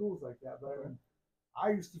sharpen their tools like that. But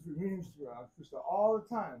I used to freestyle all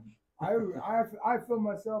the time. I feel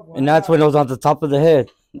myself when And I that's got when it was on the top of the head.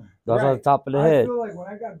 That was on the Right. top of the I head. feel like when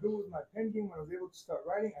I got good with my pen game, when I was able to start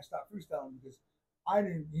writing, I stopped freestyling because I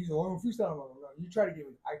didn't. He's the one freestyling. No, you try to get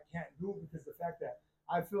me. I can't do it because the fact that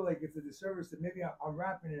I feel like it's a disservice that maybe I'm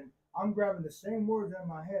rapping and I'm grabbing the same words in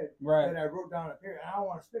my head Right. that I wrote down up here, and I don't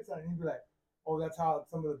want to spit something and be like, "Oh, that's how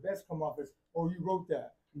some of the best come off." Is, "Oh, you wrote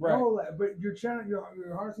that." Right. No, but you're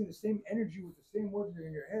harnessing the same energy with the same words that are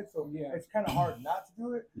in your head, so Yeah. it's kind of hard not to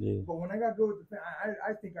do it. Yeah. But when I got good with the pen,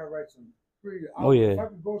 I think I write some pretty. Oh, yeah. If I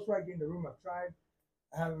could ghostwrite, get in the room, I've tried.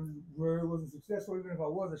 I haven't where it wasn't successful. Even if I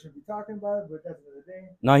was, I shouldn't be talking about it. But that's another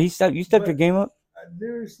thing. No, you stepped your But game up.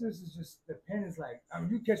 this is just the pen is like. I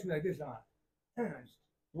mean, you catch me like this,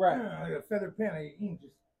 Right. like a feather pen. Like ink,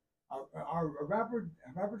 just a rapper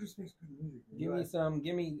just makes good music. Give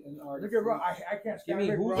me an artist. Look at Ross. I can't Give stand me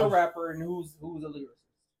Rick who's Ross. a rapper and who's a lyricist.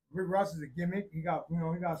 Rick Ross is a gimmick. He got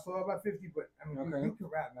slow up at 50, but I mean, Okay. he can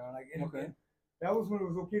rap, man. Like, Okay. that was when it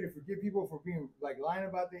was okay to forgive people for being like lying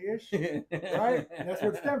about the ish, right? That's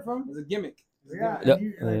where it stemmed from. It's a gimmick. Yeah, Yep.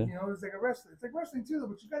 and you know, it's like a wrestling. It's like wrestling too, though.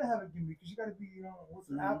 But you gotta have a gimmick because you gotta be, you know, what's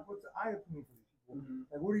the eye opening for these people?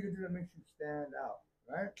 Like, what are you gonna do that makes you stand out,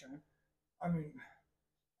 right? Okay. I mean,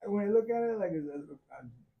 when I look at it, like,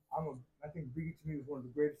 I think Biggie to me is one of the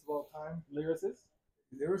greatest of all time. Lyricist?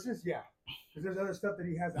 Lyricist, yeah, because there's other stuff that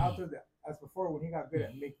he has out there that, as before, when he got good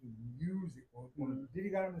at making music, when Diddy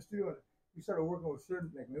got him in the studio, he started working with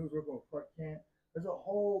certain, like, when he was working with Clark Kent. There's a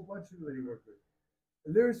whole bunch of people that he worked with.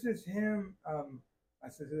 The lyricist, him, I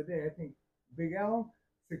said the other day, I think Big Al,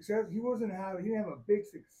 he didn't have a big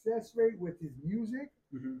success rate with his music.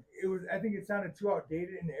 It was, I think it sounded too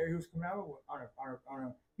outdated in the era he was coming out with.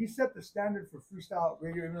 He set the standard for freestyle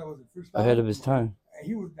radio, even though it wasn't freestyle. Ahead of his time. And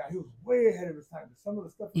he was way ahead of his time. But some of the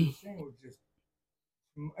stuff he was saying was just,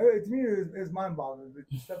 to me, it was mind-boggling. The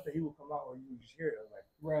stuff that he would come out with, you would just hear it. I was like,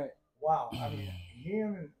 right, wow. I mean,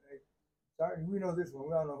 him and sorry, we know this one.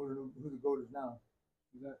 We all know who the GOAT is now.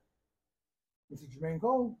 Is that Mr. Jermaine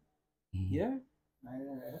Cole? Yeah.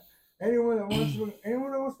 Anyone that wants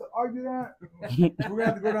to argue that, we're gonna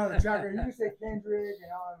have to go down the track. You can say Kendrick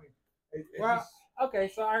and all. I mean, well, okay.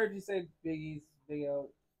 So I heard you say Big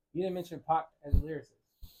L. You didn't mention Pac as a lyricist.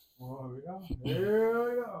 Well, there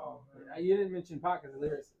we go. You didn't mention Pac as a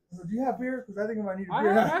lyricist. So do you have beer? Because I think I might need a I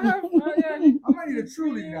beer. have. I might need a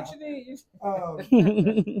truly now.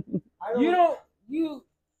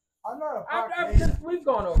 I'm not a Pac. We've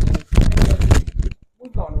gone over this.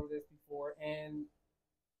 We've gone over this before, and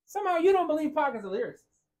somehow you don't believe Pac is a lyricist.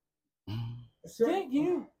 Certain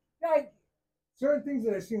things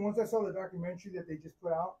that I've seen once I saw the documentary that they just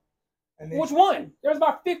put out. And which one? There's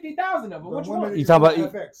about 50,000 of them. Which one? You talking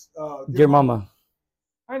about FX? Dear Mama.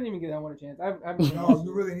 I didn't even give that one a chance. No,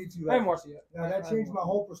 you really need to. I haven't watched it yet. Now, that changed my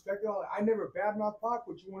whole perspective. I never badmouth Pac,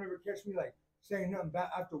 but you won't ever catch me like saying nothing bad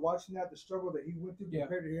after watching that, the struggle that he went through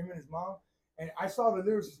compared to him and his mom. And I saw the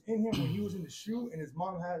lyrics in him when he was in the shoe and his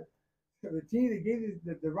mom had the team that gave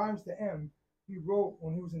the rhymes to M. He wrote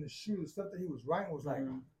when he was in the shoe. The stuff that he was writing was like,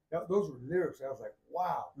 those were lyrics. I was like,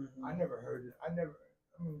 wow, I never heard it. I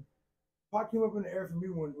mean, Pac came up in the air for me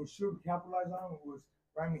when Suge capitalized on it was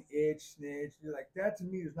rhyming itch, snitch. Like that to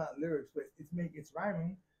me is not lyrics, but it's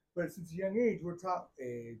rhyming. But since a young age, we're taught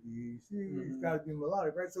A, B, C. It's got to be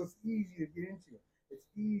melodic, right? So it's easy to get into. It's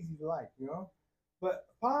easy to like, you know. But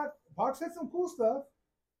Pac said some cool stuff.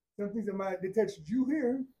 Some things that touched you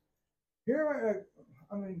here.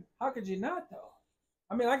 I mean, how could you not though?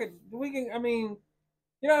 I mean, I mean,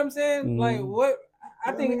 you know what I'm saying? Like what?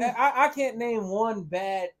 I think I can't name one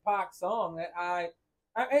bad Pac song that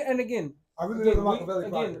and again. I really love the Machiavelli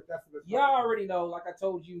project. Y'all already know, like I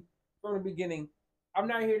told you from the beginning, I'm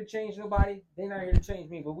not here to change nobody. They're not here to change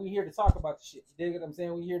me, but we're here to talk about the shit. You dig what I'm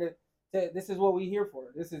saying? We're here to this is what we're here for.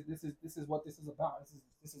 This is what this is about.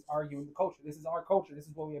 This is arguing the culture. This is our culture. This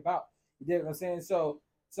is what we're about. You dig what I'm saying? So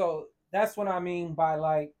that's what I mean by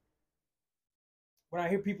like when I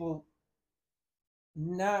hear people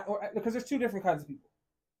because there's two different kinds of people,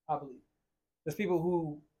 I believe. There's people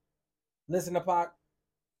who listen to Pac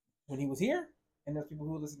when he was here, and there's people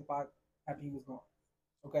who listen to Pac after he was gone.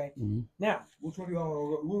 Okay. Now, which one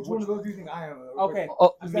of those do you think I am? Okay.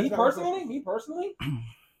 Me personally,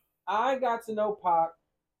 I got to know Pac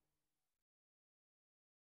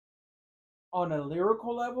on a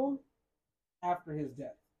lyrical level after his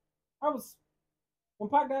death. When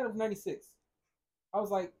Pac died, it was 96. I was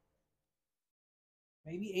like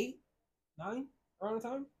maybe 8, 9 around the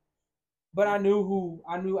time. But I knew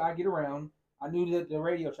I get around. I knew the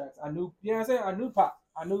radio tracks. I knew, you know what I'm saying? I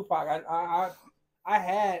knew Pac. I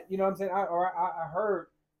had, you know what I'm saying? I heard,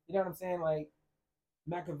 you know what I'm saying? Like,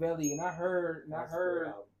 Machiavelli, and I heard, That's a great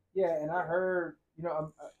album. yeah, and I heard,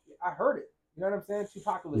 I heard it. You know what I'm saying?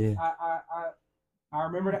 Tupacalypse. Yeah. I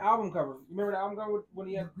remember the album cover. You remember the album cover when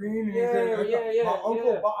he had Green and yeah. My uncle,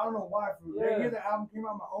 yeah. I don't know why. That Yeah. year the album came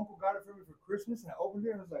out, my uncle got it for me for Christmas, and I opened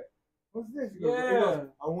it and I was like, "What's this?" He Yeah. goes,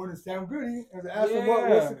 "I wanted Sam Goody," and I asked him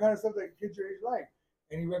what's the kind of stuff that kids your age like,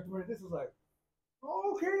 and he recommended this. I was like,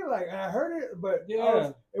 "Oh, okay," like, and I heard it, but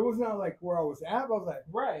it was not like where I was at. I was like,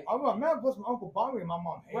 right. I'm like, man, plus my uncle bought me, and my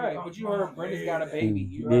mom hated right. it. But you heard Brenda's got a baby.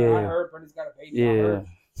 You Yeah. heard, I heard Brenda's got a baby. Yeah. I heard.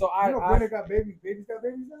 So Brenda got babies. Babies got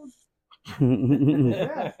babies now.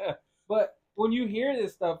 Yeah. But when you hear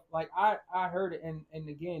this stuff, like I heard it, and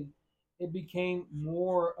again, it became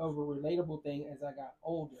more of a relatable thing as I got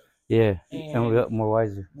older. Yeah, and we got more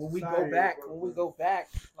wiser. When we go back,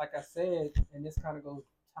 like I said, and this kind of goes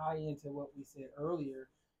tie into what we said earlier,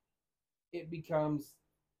 it becomes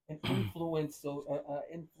an influential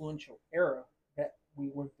era that we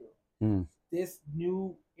went through. Mm. This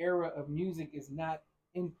new era of music is not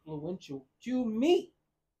influential to me.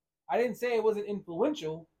 I didn't say it wasn't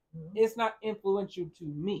influential. Mm-hmm. It's not influential to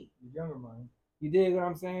me. The younger mind. You dig what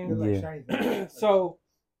I'm saying? Yeah. Like so,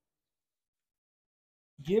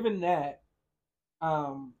 given that,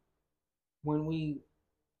 when we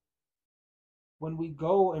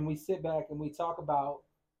go and we sit back and we talk about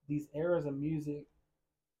these eras of music,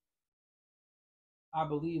 I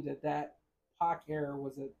believe that Pac era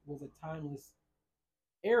was a timeless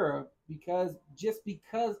era because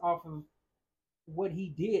off of what he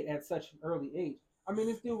did at such an early age. I mean,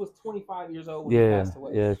 this dude was 25 years old when he passed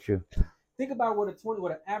away. Yeah, that's true. Think about what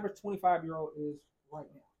an average 25 year-old is right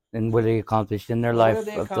now. And what they accomplished in their life. What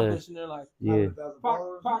they accomplished in their life. Yeah.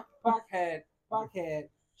 Pac had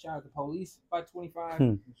shot at the police by 25.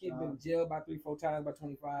 He'd been in jail by 3-4 times by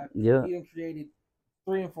 25. Yeah. He done created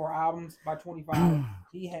 3 and 4 albums by 25.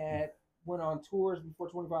 He went on tours before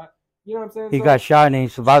 25. You know what I'm saying? He got shot and he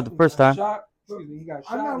survived the first time. He got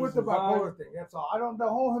shot. I'm not with the bipolar thing. That's all. I don't the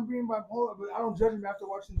whole him being bipolar, but I don't judge him after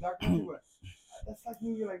watching the documentary. But that's like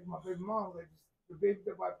me, like my baby mom, like the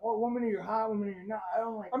bipolar. 1 minute you're high, 1 minute you're not. I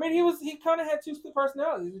don't like. I mean, he kind of had 2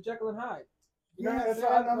 personalities. He's a Jekyll and Hyde. Yeah, that's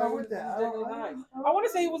right. I'm not with that. I want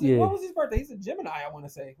to say what was his birthday? He's a Gemini. I want to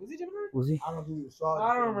say was he Gemini? Was he? I don't do the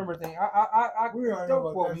I don't remember thing. I we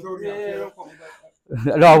don't quote me. Don't quote me.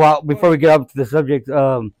 No, well, before we get up to the subject,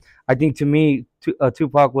 I think to me,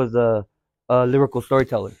 Tupac was a lyrical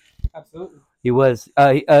storyteller. Absolutely. He was.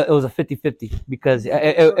 It was a 50-50 because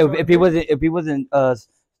if he wasn't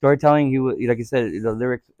storytelling, he was, like you said, the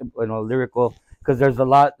lyrics, lyrical. Because there's a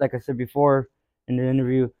lot, like I said before in the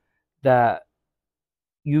interview, that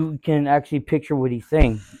you can actually picture what he's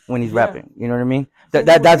saying when he's rapping. You know what I mean?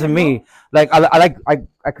 That's me. Like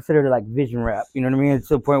I consider it like vision rap. You know what I mean? It's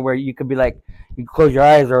to the point where you could be like, you close your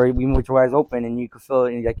eyes or even with your eyes open, and you can feel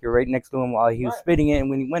it, like you're right next to him while he was spitting it. And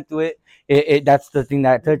when he went through it, that's the thing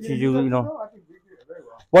that touches you. You know.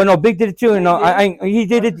 Well, no, Big did it too. He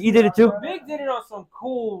did it. He did it too. Big did it on some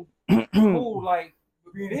cool like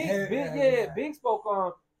Big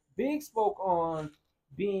spoke on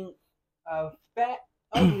being a fat,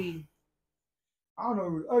 ugly. I don't know if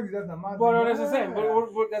it was ugly. That's not my. But no, that's the same.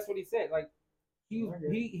 But that's what he said. Like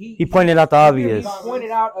he pointed out the obvious. He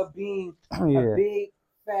pointed out of being a big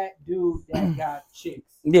fat dude that got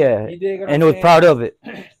chicks. Yeah, and was proud of it.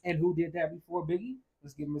 And who did that before Biggie?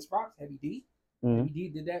 Let's give him his props. Heavy D. Mm-hmm. Heavy D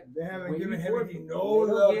did that. They haven't given Heavy D no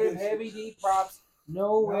love. Give Heavy D props.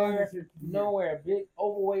 Nowhere. Big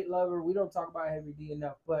overweight lover. We don't talk about Heavy D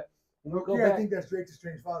enough, but when we go back, I think that's Drake's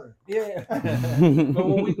strange father. Yeah. But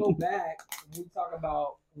when we go back, when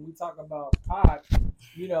we talk about Pac,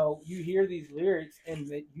 you hear these lyrics and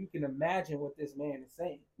that you can imagine what this man is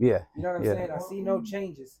saying. Yeah. You know what I'm saying? I see no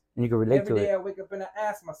changes. And you can relate to it. Every day I wake up and I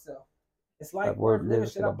ask myself, it's like worth living,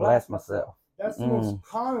 should I blast myself? That's the most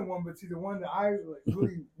common one, but see, the one that I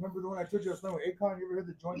really remember, the one I told you I was playing with Akon. You ever heard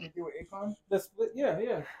the joint they did with Akon? The split,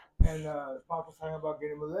 yeah. And Pop was talking about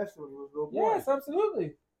getting molested when he was a little boy. Yes,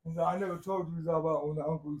 absolutely. And so I never told you it was all about when the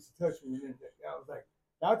uncle used to touch me. And then I was like,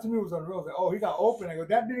 that to me was unreal. I was like, oh, he got open. I go,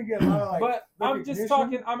 that didn't get a lot of But I'm just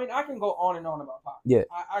talking. I mean, I can go on and on about Pop. Yeah.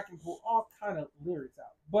 I can pull all kind of lyrics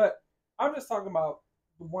out, but I'm just talking about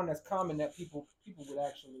the one that's common that people would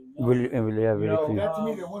actually know. Really that to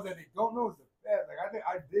me, the ones that they don't know is the best. Like I think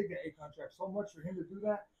I dig the Akon track so much for him to do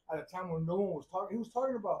that at a time when no one was talking. He was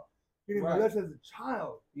talking about getting molested as a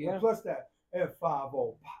child. Yeah. And plus that F50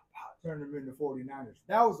 pop turned him into 49ers.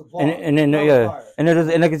 That was a ball. And then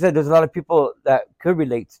and like I said, there's a lot of people that could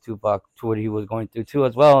relate to Tupac to what he was going through too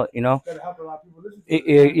as well. That helped a lot of people listen to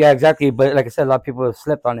it. Yeah, exactly. But like I said, a lot of people have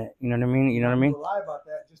slept on it. You know what I mean? People lie about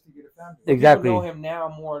that just to get a family. Exactly. People know him now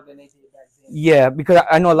more than they did back then. Yeah, because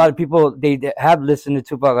I know a lot of people they have listened to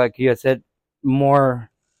Tupac, like you had said, more,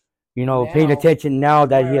 paying Now, attention now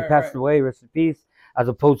that he had passed right. away, rest in peace, as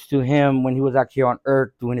opposed to him when he was actually on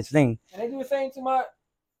Earth doing his thing. And they do the same to my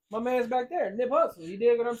man's back there, Nip Hustle. You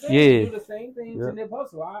dig what I'm saying? They Yeah, do the same thing to yeah. Nip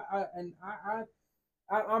Hustle.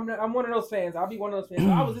 I'm one of those fans. I'll be one of those fans.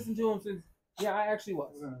 I was listening to him since. Yeah, I actually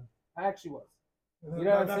was. I actually was. You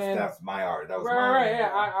know what I'm saying? That's my art. That was Right.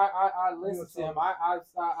 Yeah, art. I listened to him.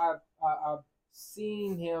 I've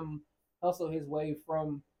seen him hustle his way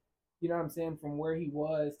from, you know what I'm saying, from where he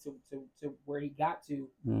was to where he got to. You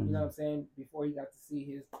know what I'm saying, before he got to see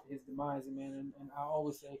his demise, man. And I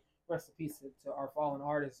always say rest in peace to our fallen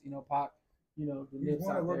artists. Pac. The He's Nips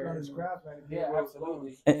one that out worked there. on his craft, man. Yeah,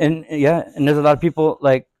 absolutely. And there's a lot of people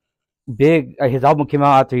like Big. His album came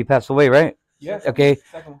out after he passed away, right? Yes. Okay.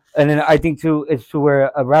 Second one. And then I think too, it's to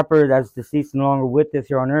where a rapper that's deceased no longer with us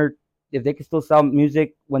here on Earth, if they can still sell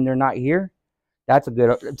music when they're not here, that's a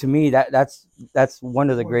good. To me, that's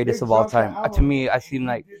one of the greatest of all time. To me, I seem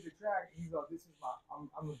like he did the track. He's like, "This is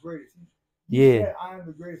I'm the greatest." He yeah. said, "I am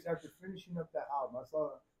the greatest." After finishing up that album, I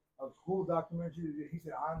saw a cool documentary. He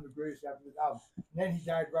said, "I'm the greatest after this album." And then he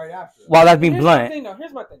died right after. While that's being Here's blunt.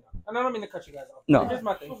 Here's my thing, and I don't mean to cut you guys off. No. Here's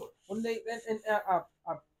my thing. When I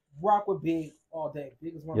rock with Big all day.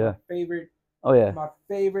 Big is one of my favorite. Oh yeah. My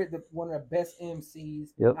favorite, one of the best MCs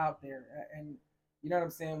out there, and you know what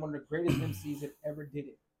I'm saying. One of the greatest MCs that ever did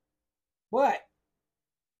it. But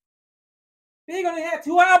Big only had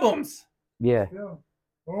 2 albums. Yeah.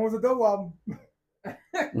 One was a double album.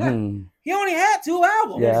 He only had 2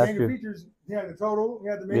 albums. Yeah, that's true. Features. He had the total. He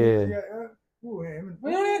had the majors. Yeah. He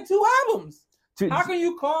only had 2 albums. How can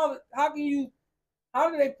you call it? How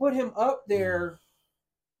do they put him up there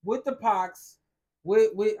with the Pox?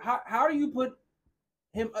 With how do you put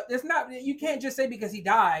him? It's not, you can't just say because he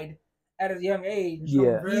died at a young age.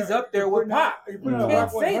 Yeah, he's up there with Pac. You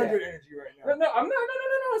can't say that. Energy right now. No, I'm not.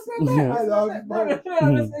 No, it's not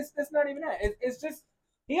that. It's not even that. It's just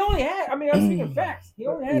he only had. I mean, I'm speaking facts. He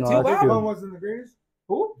only had 2 albums. Big Pun wasn't the greatest.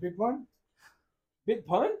 Who? Big Pun. Big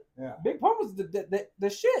Pun. Yeah. Big Pun was the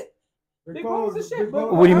shit. Big Pun was the shit.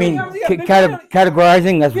 What do you mean?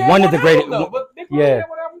 Categorizing as one of the greatest? But Big Pun had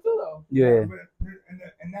one album too, though. Yeah.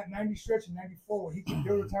 And that 90 stretch in 94, when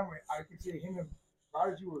there was a time where I could say him and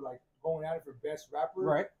Prodigy were like going at it for best rapper,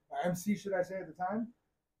 right? MC, should I say, at the time.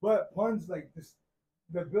 But Pun's like this,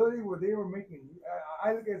 the ability where they were making,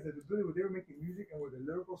 I look at it as the ability where they were making music and where the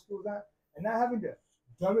lyrical skills at, and not having to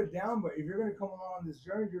dumb it down. But if you're going to come along on this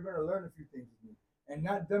journey, you're going to learn a few things with me, and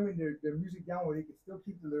not dumbing their music down where they can still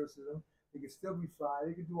keep the lyricism, they can still be fly,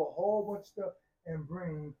 they can do a whole bunch of stuff and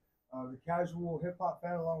bring the casual hip hop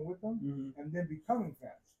fan along with them, and then becoming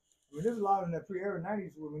fans. I mean, there's a lot in the pre-era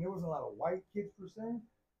 90s where there wasn't a lot of white kids per se,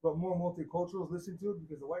 but more multiculturals listened to it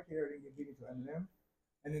because the white kid era didn't get big into Eminem.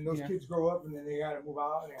 And then those kids grow up and then they got to move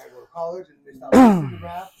out and they got to go to college and they stop listening to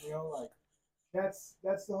rap, like that's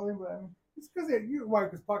the whole thing. But I mean, it's because you're white,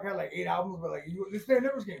 because Pac had like 8 albums, but like this Fair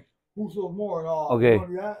Numbers game, who sold more and all. Okay.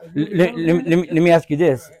 Let me ask you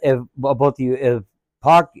this: if both of you, if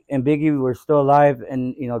Pac and Biggie were still alive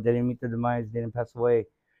and they didn't meet their demise, they didn't pass away,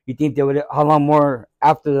 you think they would? How long more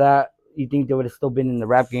after that? You think they would have still been in the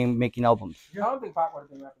rap game making albums? I don't think Pac would have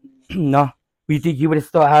been rapping. No. You think he would have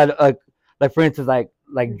still had like for instance like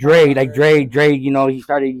Dre, he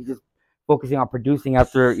started just focusing on producing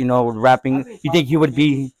after rapping. You think he would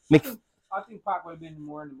be mixed? I think Pac would have been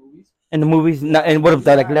more in the movies. In the movies, and what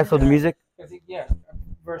about like less of the music?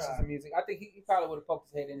 Versus the music. I think he probably would have poked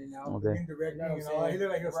his head in and out. Okay. He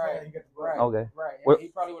looked like he was right. Okay. Right. He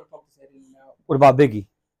probably would have poked his head in and out. What about Biggie?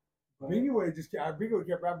 Biggie would have Biggie would have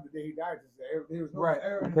kept rapping the day he died. There was no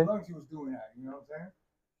air in his lungs. He was doing that. You know what I'm saying?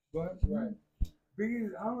 But Biggie,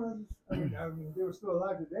 I mean, if they were still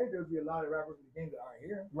alive today, there would be a lot of rappers in the game that aren't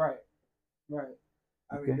here. Right.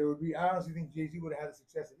 I mean, there would be. I honestly think Jay-Z would have had the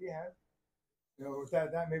success that he had. With that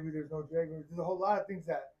maybe there's no Drake. There's a whole lot of things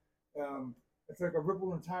that it's like a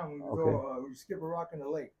ripple in time when you go, when you skip a rock in the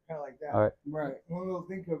lake, kind of like that. All right. Right. One little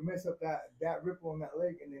thing could mess up that ripple in that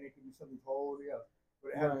lake, and then it could be something totally else.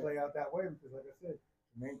 But it had to play out that way because, like I said,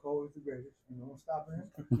 Jermaine Cole is the greatest. No one's stopping him.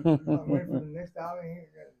 I'm waiting for the next album.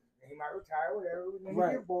 He might retire, whatever. Then he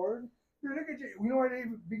get bored. Dude, look at Jay. You know why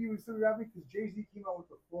Biggie was still rapping? Because Jay-Z came out with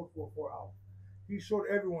the 444 album. He showed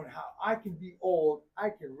everyone how I can be old, I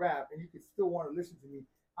can rap, and you can still want to listen to me.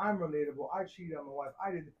 I'm relatable. I cheated on my wife.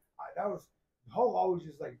 That was Ho always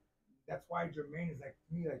just like. That's why Jermaine is like to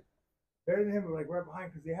me like better than him, but like right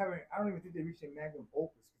behind because they haven't. I don't even think they reached a magnum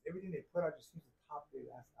opus. Everything they put out just seems to top their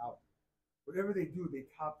last album. Whatever they do, they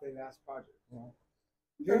top their last project.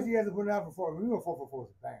 Jay-Z hasn't put it out before. We know 444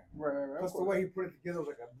 is a bang. Right. Plus the way he put it together was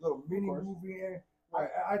like a little mini movie there.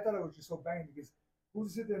 I thought it was just so bang because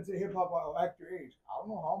who's to sit there and say hip hop act your age? I don't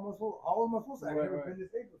know how am I supposed to act? I've never been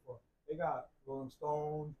this age before. They got Rolling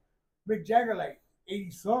Stones, Mick Jagger like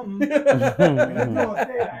 80 something. And he's doing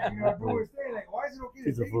stage, doing stage. Like, why is it okay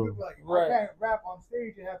to say people like I can't rap on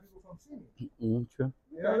stage and have people come see me? True.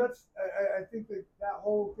 You know, that's I think that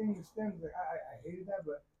whole thing stems. Like, I hated that,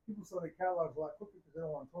 but people saw their catalogs a lot quicker because they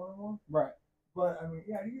don't want to tour anymore. Right. But I mean,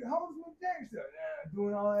 yeah, how was Mick Jagger still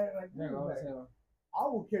doing all that? Like, I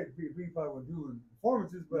will catch people probably would do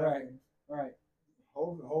performances, but right.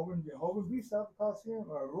 Hogan beats out the Coliseum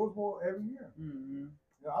or Rose Bowl every year. Mm-hmm. You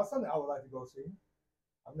know, that's something I would like to go see.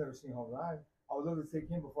 I've never seen Hogan live. I would love to take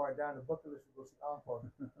him before I die on the bucket list to go see Encore.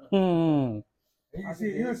 And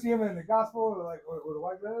you see him in the gospel like with the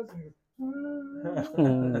white letters, and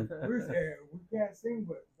we can't sing,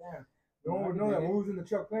 but damn, no one would know that. Who was in the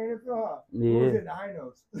truck playing it? Who was in the high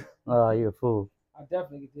notes? Oh, you're a fool. I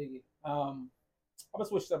definitely can dig it. I'm gonna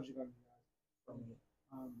switch subject on you guys for a minute.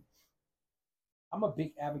 I'm a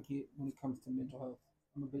big advocate when it comes to mental health.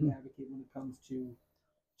 I'm a big advocate when it comes to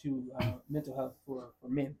mental health for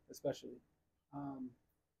men, especially.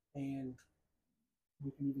 And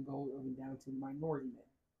we can even go even down to minority men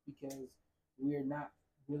because we are not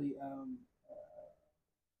really a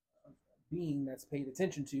being that's paid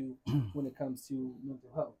attention to when it comes to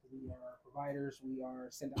mental health. We are providers. We are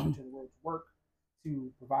sent out into the world to work,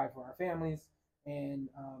 to provide for our families, and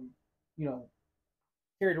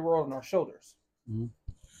carry the world on our shoulders. Mm-hmm.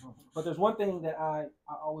 But there's one thing that I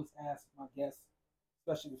always ask my guests,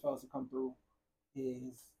 especially the fellas who come through,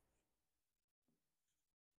 is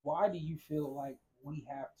why do you feel like we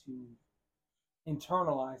have to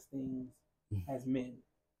internalize things as men?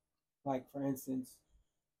 Like, for instance,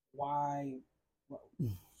 why do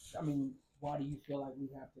you feel like we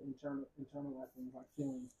have to internalize things like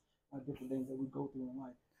feelings, like different things that we go through in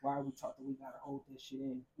life? Why are we taught that we gotta hold this shit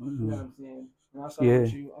in? You know what I'm saying? And I'll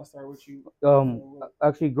start with you.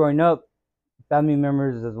 Actually, growing up, family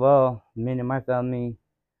members as well, men in my family,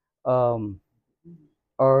 are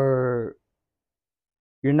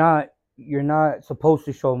you're not supposed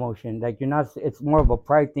to show emotion. Like you're not. It's more of a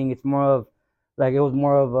pride thing. It's more of like it was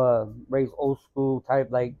more of a raised old school type.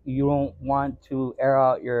 Like you don't want to air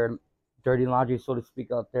out your dirty laundry, so to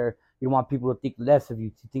speak, out there. You don't want people to think less of you,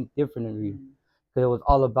 to think different of you, because it was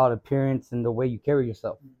all about appearance and the way you carry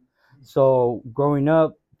yourself. So growing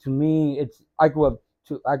up, to me, I grew up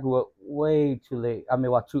way too late. I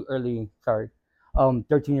mean, too early. Sorry.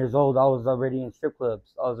 13 years old, I was already in strip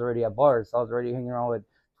clubs. I was already at bars. I was already hanging around with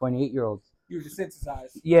 28-year-olds. You were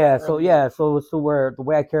desensitized. Yeah. So where the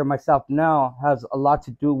way I carry myself now has a lot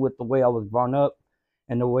to do with the way I was brought up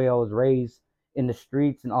and the way I was raised in the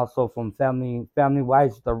streets, and also from family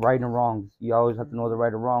wise, the right and wrongs. You always have to know the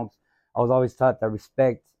right and wrongs. I was always taught that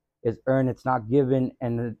respect is earned, it's not given,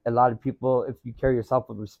 and a lot of people, if you carry yourself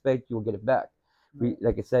with respect, you will get it back.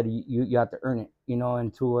 Like I said, you have to earn it,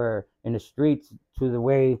 and to where in the streets, to the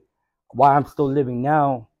way why I'm still living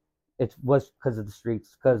now, it was because of the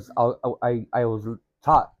streets, because I was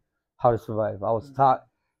taught how to survive. I was taught,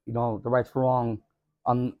 the right's wrong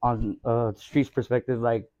on the streets perspective,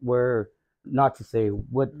 like where not to say,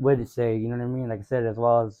 what to say, you know what I mean? Like I said, as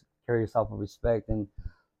well as carry yourself with respect. And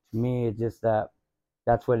to me, it's just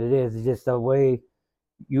that's what it is. It's just the way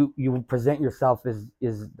you present yourself is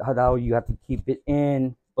how you have to keep it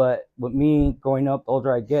in. But with me growing up, the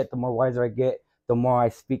older I get, the more wiser I get, the more I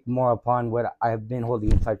speak more upon what I have been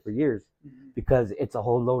holding inside for years, because it's a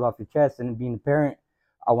whole load off your chest. And being a parent,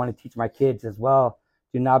 I want to teach my kids as well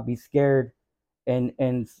to not be scared and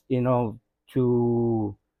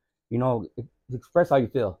to express how you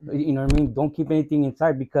feel. You know what I mean? Don't keep anything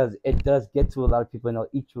inside, because it does get to a lot of people and it'll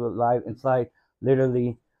eat you alive inside,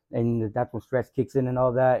 literally. And that's when stress kicks in and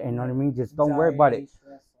all that. And you know what I mean? Just don't worry about it.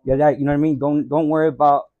 Yeah, that, you know what I mean? Don't worry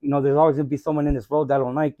about, there's always gonna be someone in this world that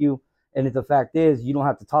don't like you. And the fact is, you don't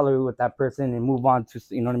have to tolerate with that person and move on to,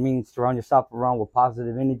 you know what I mean? Surround yourself around with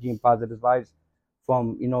positive energy and positive vibes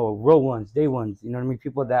from, real ones, day ones, you know what I mean?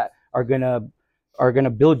 People that are gonna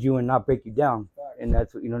build you and not break you down. And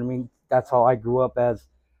that's, you know what I mean? That's how I grew up as,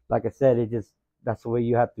 like I said, that's the way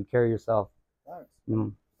you have to carry yourself. What about you,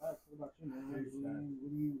 man?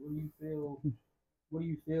 What do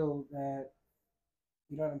you feel that,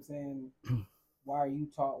 you know what I'm saying? Why are you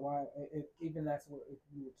taught? Why, if even that's what, if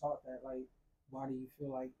you were taught that, like, why do you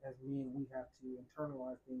feel like as men we have to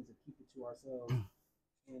internalize things and keep it to ourselves?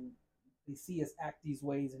 And they see us act these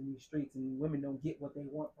ways in these streets, and women don't get what they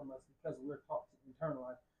want from us because we're taught to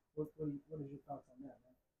internalize. What is your thoughts on that,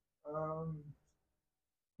 man?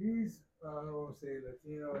 He's I don't want to say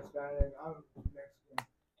Latino, Hispanic. I'm Mexican.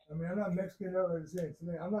 I mean, I'm not Mexican enough to say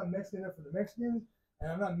I'm not Mexican enough for the Mexicans,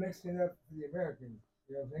 and I'm not Mexican enough for the Americans.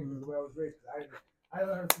 You know what I'm saying? 'Cause the way I was raised, 'cause I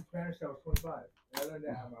learned how to speak Spanish till I was 25. And I learned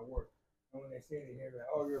that at my work. And when they say it here, like,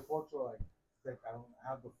 oh, you're a Portugal, like I don't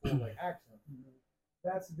have the full like accent.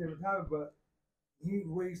 That's a different topic, but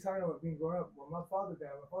what he's talking about being grown up. When my father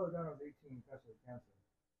died when I was 18, passed with cancer.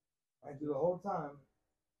 And through the whole time,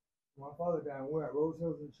 when my father died, we're at Rose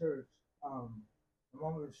Hills in church. My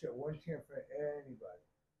mom would shed one tear for anybody.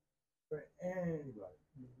 For anybody.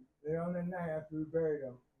 Later on that night, after we buried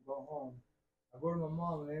him, go home. I go to my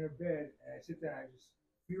mom, lay in her bed, and I sit there and I just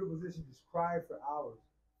fetal position, just cry for hours.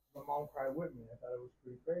 My mom cried with me. I thought it was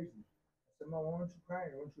pretty crazy. I said, Mom, why aren't you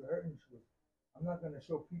crying? Why aren't you hurting? She goes, I'm not going to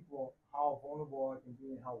show people how vulnerable I can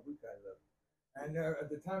be and how weak I look. And at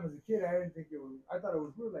the time as a kid, I didn't think it was, I thought it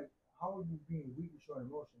was weird. Like, how are you being weak and showing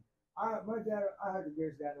emotion? My dad, I had the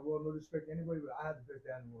greatest dad in the world. No disrespect to anybody, but I had the best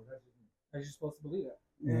dad in the world. That's just me. Are you supposed to believe that?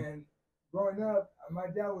 And growing up, my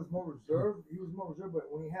dad was more reserved. He was more reserved, but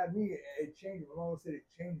when he had me, it changed him. My mom said it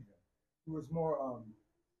changed him. He was more,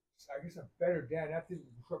 I guess, a better dad. Not to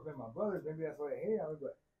short than my brothers. Maybe that's why I hate him,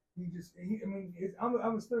 but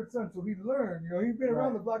I'm his third son, so he learned. You know, he's been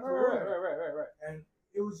around the block for a while. Right. And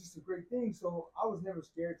it was just a great thing. So I was never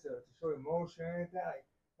scared to show emotion or anything. Like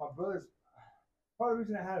my brothers, part of the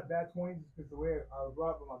reason I had a bad 20s is because the way I was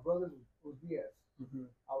brought up with my brothers was BS.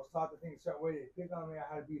 I was taught to think a certain way. They pick on me. I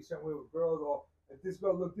had to be a certain way with girls. Or if this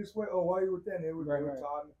girl looked this way, oh, why you with them? They would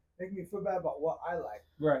taught me, make me feel bad about what I like.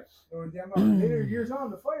 Right. And then later years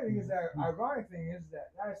on, the funny thing is that ironic thing is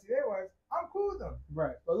that now I see their wives, I'm cool with them.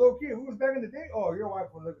 Right. But little kid, who was back in the day? Oh, your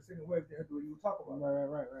wife would look a certain way if they heard what you would talk about.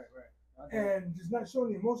 Right. Okay. And just not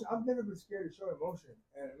showing the emotion. I've never been scared to show emotion.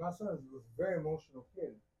 And my son was a very emotional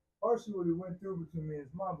kid. Partially what he went through between me and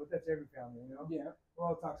his mom, but that's every family, you know? Yeah. We're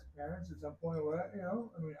all toxic parents at some point, you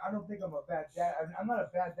know? I mean, I don't think I'm a bad dad. I'm not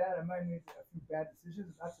a bad dad. I might make a few bad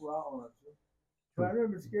decisions. That's what I own up to. But I've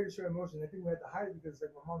never been scared to show emotion. I think we had to hide it because,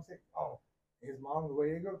 like, my mom said, oh, his mom, the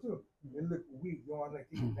way they go, too. They look weak. You don't want to,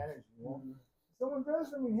 like, take advantage, you know? Someone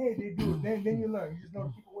does, I mean, hey, they do it. Then you learn. You just know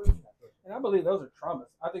to keep away from that person. And I believe those are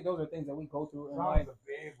traumas. I think those are things that we go through in life.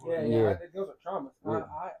 Yeah. I think those are traumas. Yeah.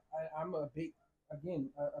 I'm a big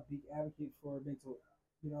advocate for mental,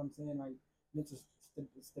 you know what I'm saying, like mental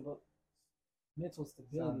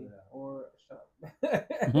stability, or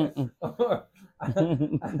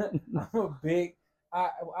I'm a big,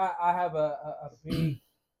 I have a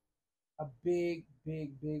big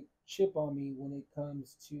chip on me when it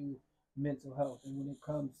comes to mental health and when it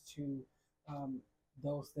comes to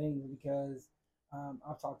those things, because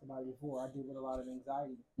I've talked about it before. I deal with a lot of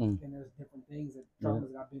anxiety, and there's different things that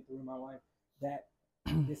traumas that I've been through in my life that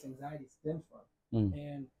this anxiety stems from.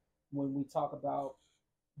 And when we talk about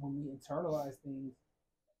when we internalize things,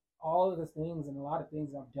 all of the things and a lot of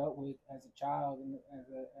things I've dealt with as a child and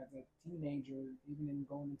as a teenager, even in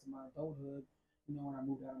going into my adulthood, you know, when I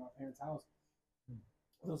moved out of my parents' house,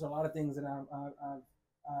 those are a lot of things that I've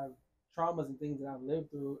traumas and things that I've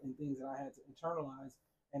lived through and things that I had to internalize.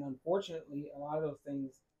 And unfortunately, a lot of those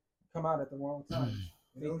things come out at the wrong time.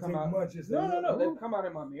 They come out much. No. They've come out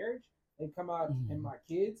in my marriage. They've come out in my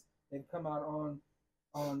kids. They've come out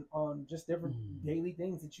on just different daily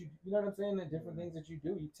things that you know what I'm saying, and different things that you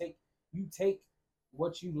do. You take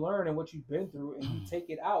what you learn and what you've been through, and you take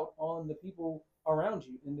it out on the people around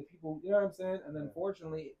you and the people, you know what I'm saying. And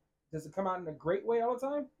unfortunately, does it come out in a great way all the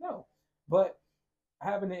time? No, but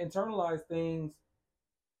having to internalize things,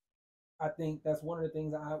 I think that's one of the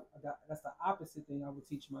things that's the opposite thing I would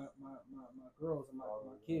teach my girls and my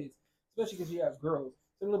kids, especially because you have girls.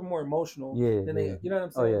 They're a little more emotional than they, you know what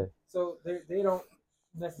I'm saying? Oh, yeah. So they don't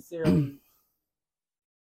necessarily,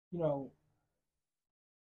 you know,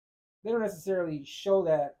 they don't necessarily show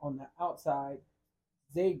that on the outside.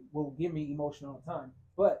 They will give me emotion all the time,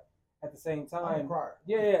 but at the same time,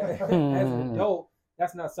 as an adult,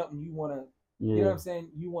 that's not something you want to. You know what I'm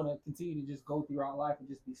saying? You want to continue to just go throughout life and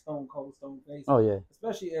just be stone cold, stone faced. Oh yeah.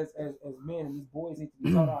 Especially as men, and these boys need to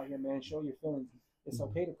be taught out here, man. Show your feelings. It's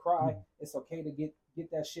okay to cry. It's okay to get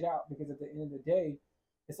that shit out, because at the end of the day,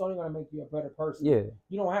 it's only going to make you a better person. Yeah.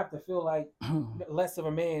 You don't have to feel like less of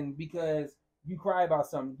a man because you cry about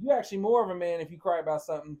something. You're actually more of a man if you cry about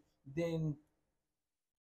something than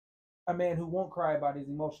a man who won't cry about his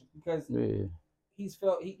emotions, because you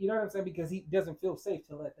know what I'm saying? Because he doesn't feel safe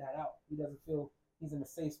to let that out. He doesn't feel he's in a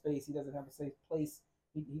safe space. He doesn't have a safe place.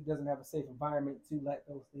 He doesn't have a safe environment to let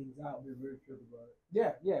those things out. Be very careful about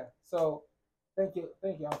it. Yeah. So thank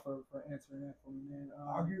y'all for answering that for me, man.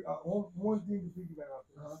 I'll give one thing to think about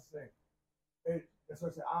this thing. That's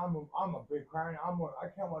what I said. I'm a big crying. I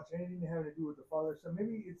can't watch anything having to do with the father. So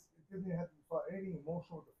maybe it doesn't have to be anything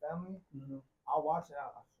emotional with the family. Mhm. I'll watch it.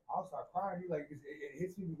 I'll start crying. Like it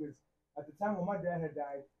hits me because at the time when my dad had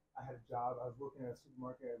died, I had a job. I was working at a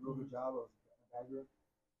supermarket, a real good job. I was a bagger.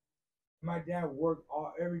 My dad worked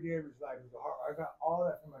every day of his life. It was hard. I got all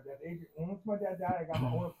that from my dad. Once my dad died, I got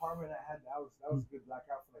my own apartment. That was a good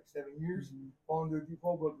blackout for like 7 years, falling to a deep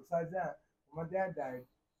hole. But besides that, when my dad died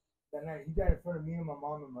that night, he died in front of me and my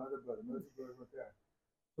mom and my other brother. My other two brothers weren't there.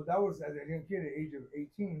 So that was as a young kid at the age of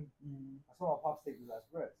 18. I saw my pops take his last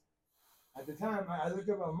breaths. At the time, I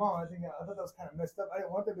looked up at my mom. I thought that was kind of messed up. I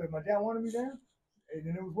didn't want that, but if my dad wanted me there, and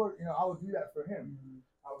then it was work. I would do that for him.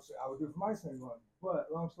 I would do it for my son.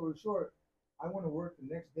 But long story short, I went to work the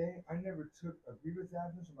next day. I never took a grievance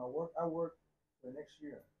absence from my work. I worked for the next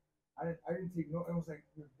year. I didn't take no. It was like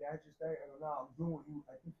your dad just died. I go, no, I'm doing what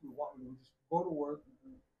I think you want me to. Just go to work,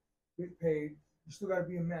 get paid. You still gotta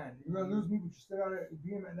be a man. You're gonna lose me, but you still gotta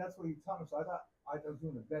be a man. That's what he taught me. So I thought I was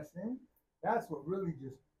doing the best thing. That's what really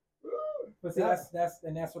just. But see,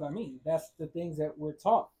 that's what I mean. That's the things that we're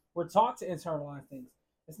taught. We're taught to internalize things.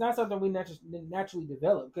 It's not something we naturally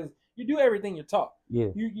develop because you do everything you're taught.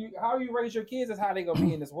 Yeah. You how you raise your kids is how they gonna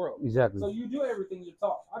be in this world. Exactly. So you do everything you're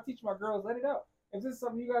taught. I teach my girls, let it out. If this is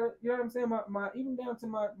something you gotta, you know what I'm saying? My even down to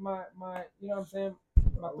my you know what I'm saying?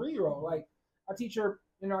 My 3-year-old, like I teach her,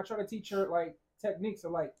 I try to teach her like techniques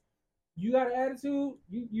of like, you got an attitude,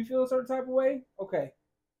 you feel a certain type of way, okay,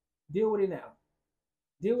 deal with it now.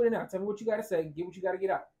 Deal with it now. Tell me what you got to say. Get what you got to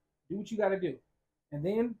get out. Do what you got to do. And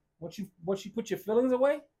then once you put your feelings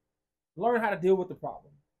away, learn how to deal with the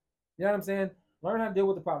problem. You know what I'm saying? Learn how to deal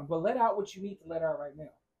with the problem. But let out what you need to let out right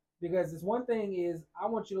now. Because this one thing is, I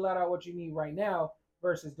want you to let out what you need right now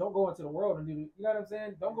versus don't go into the world and do, you know what I'm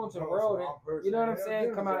saying? Don't go into the world and, you know what I'm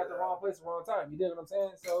saying? Come out at the wrong place at the wrong time. You dig what I'm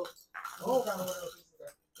saying? So it's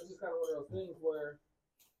just kind of one of those things where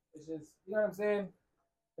it's just, you know what I'm saying?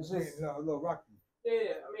 It's just a little rocky.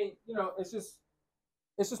 Yeah, I mean, it's just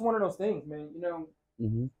one of those things, man.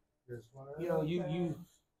 Mm-hmm. You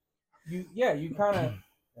kind of,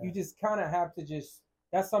 you just kind of have to just.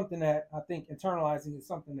 That's something that I think internalizing is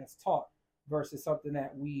something that's taught versus something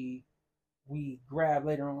that we grab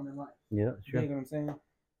later on in life. Yeah, sure. You know what I'm saying?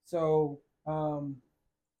 So, human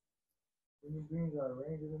beings are a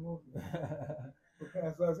range of emotions. Okay,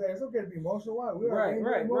 that's what I'm saying. It's okay to be emotional. Why? We are right,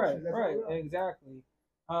 exactly.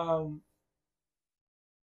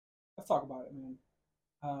 Let's talk about it, man.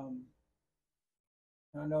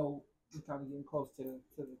 I know we're kind of getting close to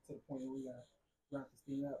the point where we gotta wrap this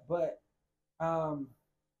thing up. But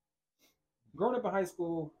growing up in high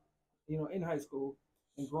school, in high school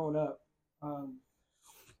and growing up,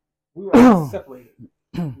 we were separated.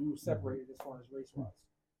 We were separated as far as race wise.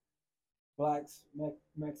 Blacks,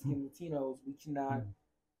 Mexican, Latinos, we cannot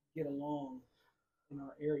get along in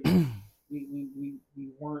our area. We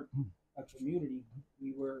weren't a community.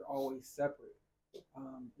 We were always separate. It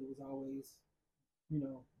was always,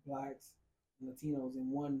 blacks and Latinos in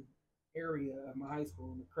one area of my high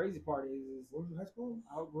school. And the crazy part is what was your high school?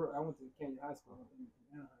 I went to Canyon High School in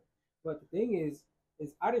Anaheim. But the thing is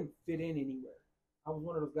I didn't fit in anywhere. I was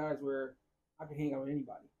one of those guys where I could hang out with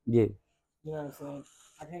anybody. Yeah. You know what I'm saying?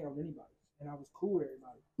 I could hang out with anybody, and I was cool with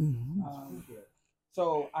everybody. Mm-hmm.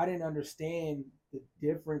 So I didn't understand the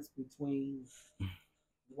difference between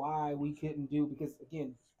why we couldn't do, because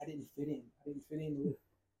again, I didn't fit in. I didn't fit in with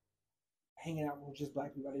hanging out with just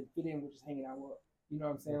black people. I didn't fit in with just hanging out with, you know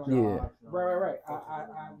what I'm saying? Like, yeah. Right.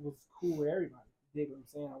 I was cool with everybody. You dig what I'm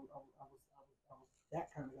saying? I was that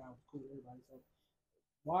kind of guy. I was cool with everybody. So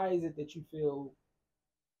why is it that you feel,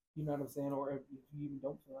 you know what I'm saying, or if you even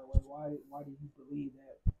don't feel that way, why do you believe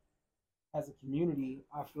that as a community,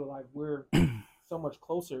 I feel like we're so much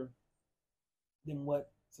closer than what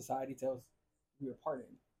society tells we're part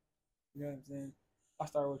in? You know what I'm saying? I'll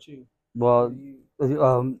start with you. Well,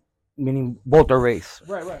 meaning both are race.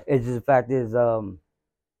 Right. It's just the fact is,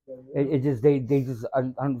 it just they just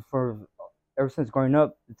for ever since growing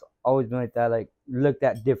up, it's always been like that. Like looked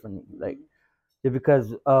at differently, like just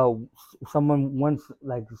because someone once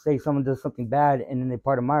like say someone does something bad and then they're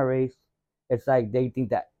part of my race, it's like they think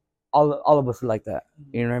that all of us are like that.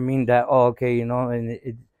 You know what I mean? That okay, and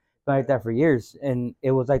it's been like that for years, and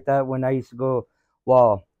it was like that when I used to go.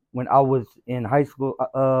 Well, when I was in high school,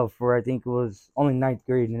 for I think it was only ninth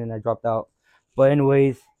grade, and then I dropped out. But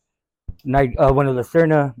anyways, went to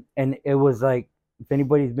Lucerna, and it was like if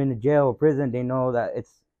anybody's been to jail or prison, they know that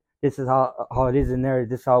this is how it is in there.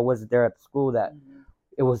 This is how it was there at the school. That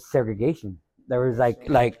it was segregation. There was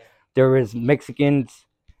like there was Mexicans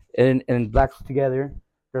and blacks together.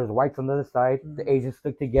 There was whites on the other side. The Asians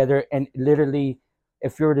stuck together, and literally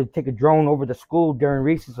if you were to take a drone over the school during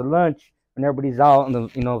recess or lunch, when everybody's out in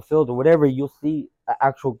the field or whatever, you'll see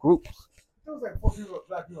actual groups. There was like 4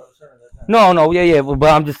 black people at the center at that time. No, yeah, but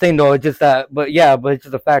I'm just saying though, it's just that, but it's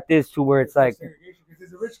just the fact is too where it's like, Segregation, because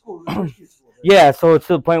it's a rich school, it's a rich kid's school. Right? yeah, so it's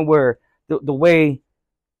to the point where the way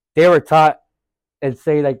they were taught and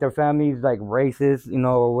say like their families like racist,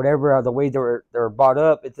 or whatever, or the way they're brought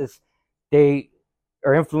up, it's just they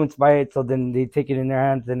are influenced by it, so then they take it in their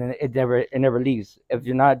hands and it never leaves. If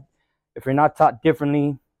you're not taught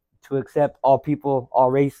differently to accept all people, all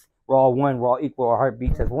race, we're all one, we're all equal, our heart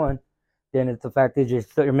beats as one, then it's the fact that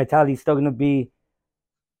your mentality is still gonna be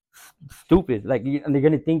stupid. Like they're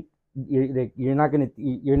gonna think you're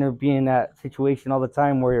gonna be in that situation all the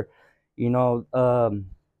time where you're gonna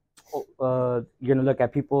look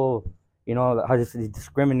at people, how they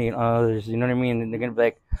discriminate on others. You know what I mean? And they're gonna be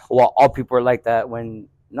like, well, all people are like that. When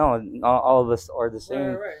no, not all of us are the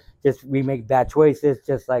same. Right. Just we make bad choices,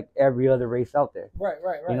 just like every other race out there. Right.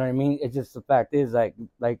 You know what I mean? It's just the fact is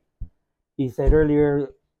like he said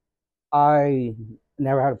earlier, I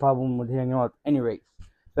never had a problem with hanging out with any race,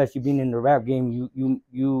 especially being in the rap game.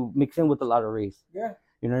 You mix in with a lot of race. Yeah.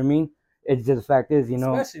 You know what I mean? It's just the fact is,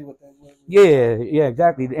 especially with that. Yeah,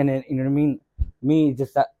 exactly. And then you know what I mean. Me,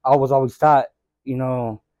 just that I was always taught.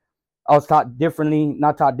 I was taught differently,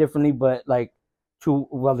 not taught differently, but like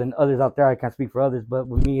than others out there. I can't speak for others, but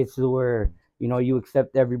with me, it's to where you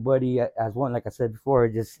accept everybody as one. Like I said before,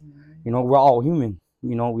 just we're all human.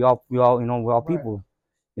 We all we're all people.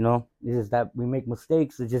 It's just that we make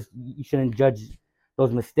mistakes. It's just you shouldn't judge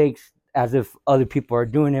those mistakes as if other people are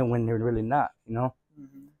doing it when they're really not.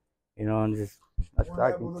 And just that's One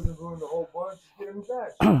apple doesn't ruin the whole bunch. Get him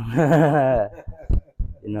back.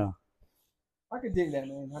 I could dig that,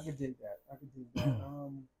 man. I could dig that.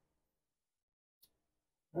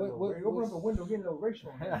 Open up a window, get a little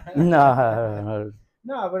racial.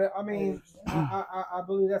 No, but I mean, I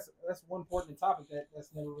believe that's one important topic that's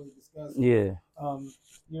never really discussed. Yeah.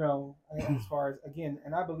 As far as again,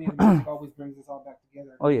 and I believe music always brings us all back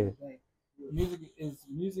together. Oh yeah. Music.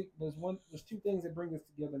 There's two things that bring us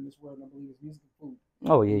together in this world, and I believe it's music and food.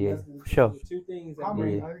 Oh yeah. Sure. The two things that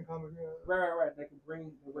bring, right, that can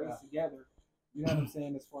bring the race together. You know what I'm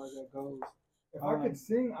saying? As far as that goes. If I could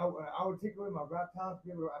sing, I would take away my rap talent.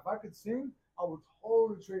 If I could sing, I would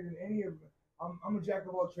totally trade in any of. I'm a jack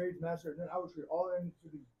of all trades, master. And then I would trade all in for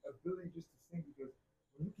the ability just to sing, because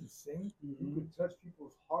when you can sing, you can touch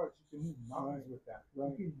people's hearts. You can move mountains with that. You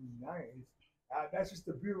can unite. That's just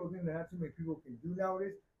the beautiful thing that not too many people can do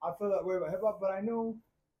nowadays. I feel that way about hip hop, but I know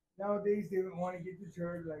nowadays they don't want to get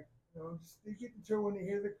deterred. Like they get deterred when they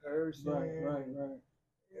hear the curse. Right.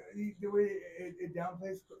 The way it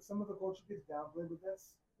downplays some of the culture gets downplayed, but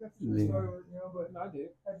that's the story. But I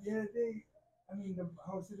did. At the end of the day, I mean, the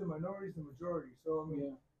minority is the majority. So I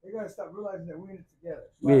mean, they gotta stop realizing that we're in it together.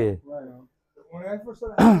 Right? Yeah. Right. When I first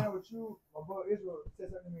started hanging out with you, my brother Israel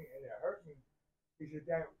said something to me, and it hurt me. He said,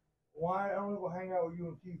 "Dad, why I don't want to go hang out with you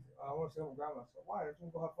and Keith? I want to stay with grandma." So why? Don't you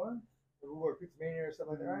want to go have fun? We were Pizza or stuff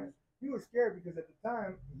like that, right? He was scared because at the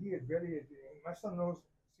time he had barely. My son knows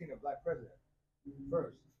seen a black president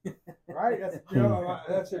first, right?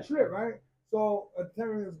 That's a trip, right? So at the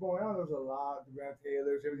time it was going on, there was a lot of Grant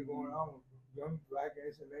Taylors, everything going on with young black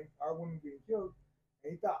and our women being killed.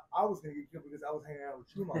 And he thought I was gonna get killed because I was hanging out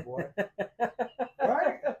with you, my boy.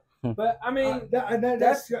 Right? But I mean,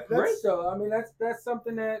 that's great though. I mean, that's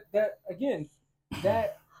something that again,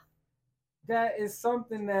 that is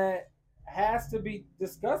something that has to be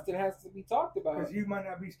discussed. It has to be talked about. Because you might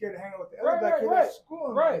not be scared to hang out with the other black kids at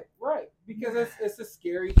school. Right. Because it's a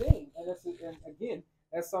scary thing, and again,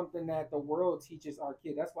 that's something that the world teaches our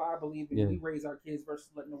kids. That's why I believe that we raise our kids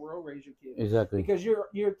versus letting the world raise your kids. Exactly. Because your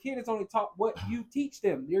kid is only taught what you teach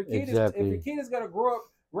them. Your kid if your kid is gonna grow up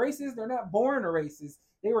racist, they're not born a racist.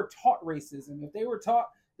 They were taught racism. If they were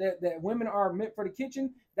taught that women are meant for the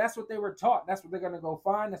kitchen, that's what they were taught. That's what they're gonna go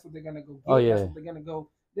find. That's what they're gonna go get. Oh yeah. That's what they're gonna go.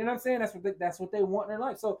 You know what I'm saying? That's what they want in their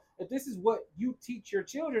life. So if this is what you teach your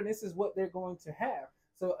children, this is what they're going to have.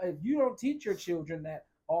 So if you don't teach your children that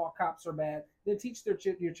all cops are bad, then teach your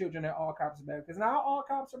children that all cops are bad, because not all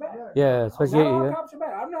cops are bad. Yeah, especially not all cops are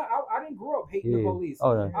bad. I didn't grow up hating the police.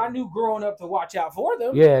 Oh, no. I knew growing up to watch out for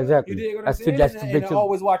them. Yeah, exactly. You dig what I'm saying? And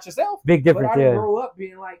always watch yourself. Big difference. But I didn't grow up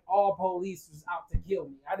being like all police was out to kill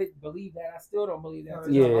me. I didn't believe that. I still don't believe that.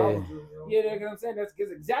 Yeah. You know what I'm saying? That's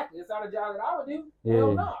because exactly it's not a job that I would do. Yeah.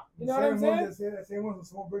 Hell no. You know what I'm saying? That same ones with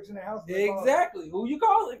smoke bricks in the house. Exactly. Who you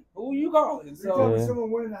calling? So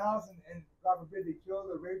someone went in the house and God forbid they killed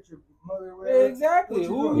or raped your mother. Exactly.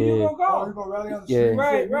 Who you gonna call? You gonna rally on the street?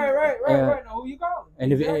 Right. No, who you calling?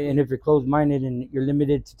 And Exactly. if you're closed minded and you're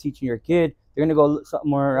limited to teaching your kid, they're gonna go look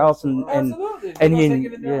somewhere else and Absolutely. They're and gonna you take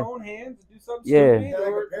it in their yeah. own hands and do something Yeah. stupid. Yeah, like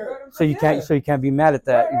a Or, parent. So you can't be mad at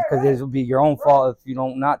that Right, because right. it will be your own fault if you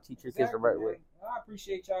don't not teach your kids the Exactly, right man. way. I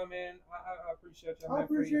appreciate y'all, man. I appreciate y'all, I man.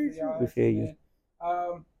 appreciate you. Appreciate you.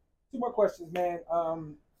 Man. Two more questions, man.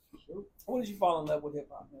 When did you fall in love with hip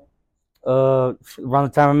hop, man? Around the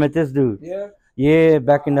time I met this dude. Yeah. Yeah,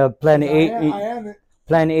 back in the Planet I am it.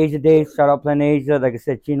 Planet Asia days. Shout out Planet Asia. Like I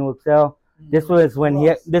said, Chino Excel. This was when Who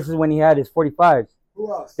else? this is when he had his 45s.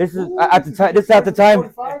 Who else? This is Ooh, at the time. This is at the time.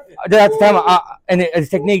 45? At the time, and his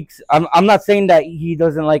techniques. I'm not saying that he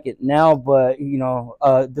doesn't like it now, but you know,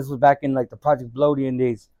 this was back in like the Project Blodian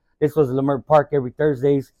days. This was Leimert Park every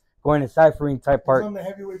Thursdays, going to ciphering type part. He's on the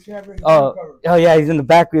heavyweight champion. Oh yeah, he's in the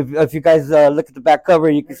back. If you guys look at the back cover,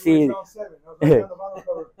 you can see round 7. I was right on the bottom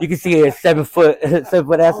cover. you can see a 7 foot ass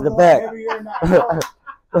in the back.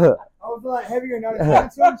 I was a lot heavier, not as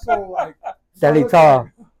handsome, so like. Sally tall.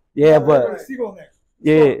 Yeah, but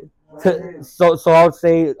yeah. So I would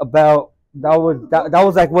say about that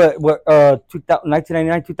was like what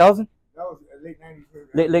 1999 2000. That was late 90s.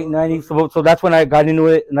 Late 90s. So that's when I got into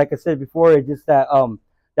it, and like I said before, it's just that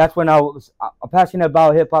that's when I'm passionate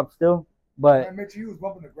about hip hop still, but I met you was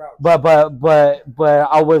bumping the ground. but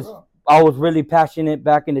I was really passionate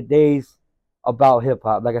back in the days about hip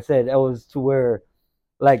hop. Like I said, it was to where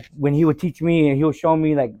like when he would teach me and he would show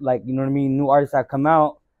me like you know what I mean, new artists that come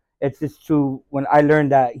out. It's just true when I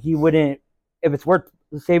learned that he wouldn't, if it's worth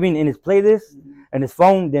saving in his playlist and his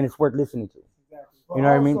phone, then it's worth listening to. Exactly. You know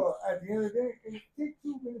what I mean? So at the end of the day, it take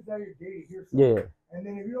 2 minutes out of your day to hear something. Yeah. And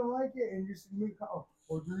then if you don't like it and you see me, oh,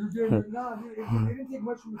 do you get it? Nah, dude, it didn't take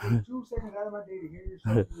much for me to take 2 seconds out of my day to hear your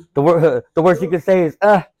stuff. The worst you can say is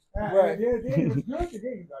Right. At the end of the day, it was good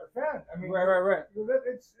today. You got a fan. I mean, right.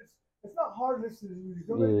 It's not hard listening to music.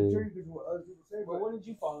 Don't let it turn you to what other people say. But when did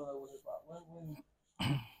you fall in love with hip hop?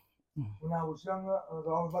 When I was younger, I was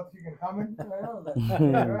always about to kick and comment. I was like,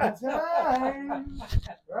 time,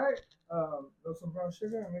 right? Throw some brown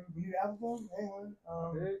sugar and maybe we need apple. Anyway,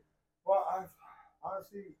 well, I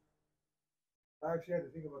honestly, I actually had to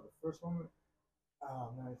think about the first moment. Oh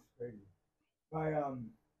man, it's crazy.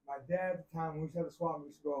 My dad at the time, when we used to have the swap, we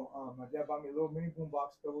used to go. My dad bought me a little mini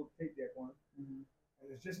boombox, double tape deck one, and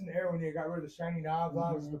it's just in the air when they got rid of the shiny knobs.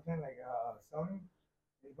 I was playing like Sony.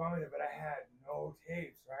 They bought me that, but I had no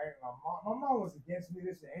tapes, right? My mom was against me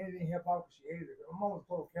listening to anything hip hop because she hated it. My mom was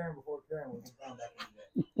total Karen before Karen was found back in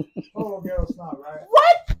the day. Total ghetto snob, right?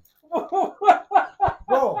 What?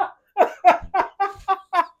 Bro,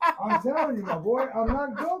 I'm telling you, my boy, I'm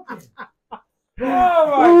not joking. Oh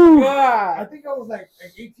my god! I think I was like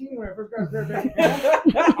 18 when I first got a pair of baggy pants.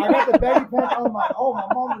 I got the baggy pants on my own. My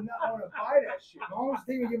mom did not want to buy that shit. My mom was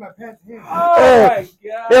taking me to get my pants in. Oh my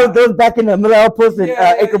god! Those back in the middle outpost and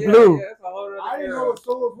Acre Blue. Yeah, that's a whole I didn't know what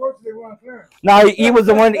solos were till they were on clearance. No, he was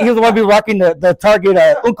the one. He was the one be rocking the Target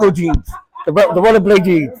Uncle jeans, the rollerblade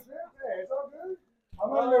jeans. It's all good. I'm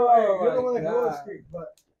not you're the one that roller skate,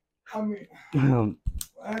 but I mean.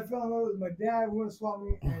 I fell in love with my dad. Wanted to swap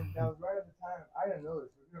me, and that was right at the time. I didn't know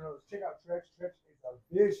this. You know, check out Trex. Trex is a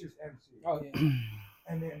vicious MC. Oh yeah.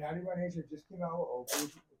 And then Naughty by Nature just came out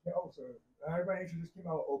with Naughty by Nature just came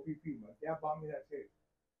out with OPP. My dad bought me that tape,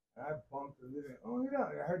 and I bumped the living. Oh yeah,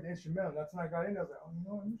 and I heard the instrumental. That's when I got in. I was like, oh, you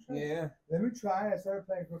know, let me try. Yeah. Let me try. I started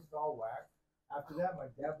playing because it's all whack. After that,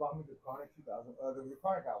 my dad bought me the Chronic 2000, the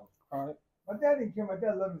Chronic album. Chronic. My dad didn't care. My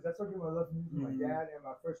dad loved me. That's what gave me my love for music. My dad and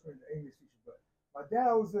my freshman English teacher, but. My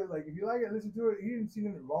dad always said, like, if you like it, listen to it. He didn't see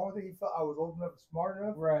anything wrong with it. He felt I was old enough and smart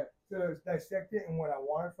enough to dissect it and what I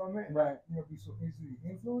wanted from it and you know, be so easily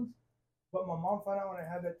influenced. But my mom found out when I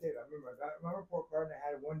had that tape. I remember I got my report card and I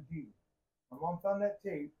had 1D. My mom found that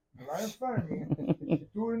tape right in front of me. She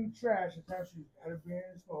threw it in the trash. The time she had it being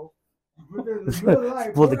in smoke. She put the middle of the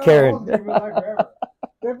light. Pulled the Karen. They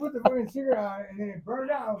put the fucking cigarette on it and then it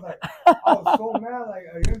burned out. I was like, I was so mad, like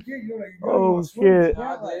a young kid, you know, like you oh shit.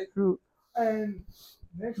 And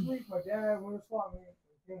next week, my dad went to swap me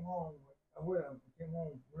and came home. I'm with him. Came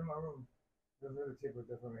home, went in my room. There's another tape with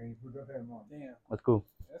that for me. He put that in mom. Damn. That's cool.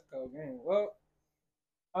 That's cool, man. Well,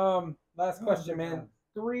 last question, man.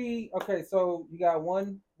 3. Okay, so you got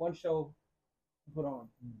one show to put on.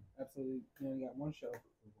 Absolutely. You got one show.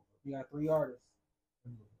 You got 3 artists.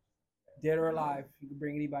 Dead or alive. You can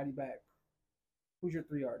bring anybody back. Who's your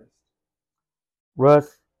 3 artists?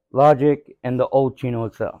 Russ, Logic, and the old Chino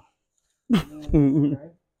Excel. Okay.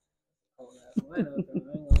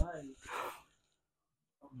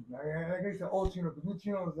 I guess the old Chino, the new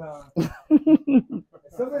Chino's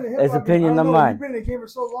His opinion, not mine. You've been in the game for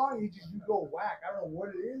so long, you go whack. I don't know what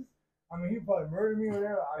it is. I mean, he'd probably murder me or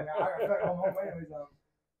whatever. I mean, I feel like I'm home anyways.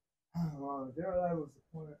 Dead or Alive was the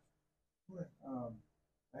point.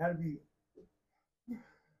 I had to be.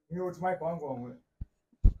 You know which Michael I'm going with.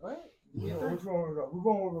 Go ahead. Yeah, which one we're going? We're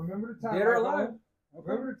going with Remember the Time. Dead or Michael. Alive? Okay.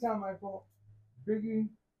 Remember the Time, Michael. Biggie.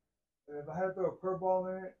 And if I had to throw a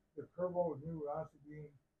curveball in it, the curveball with me would honestly be.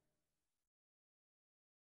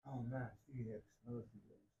 Oh man, Stevie Hicks. Another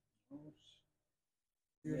Stevie Hicks.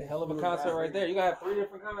 Yeah, hell of a concert right there. You got three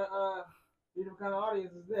different kind of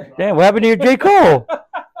audiences there. Damn, what happened to your J. Cole?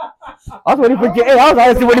 I was waiting for J. I was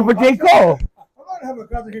honestly waiting for J. Cole. I'm not having a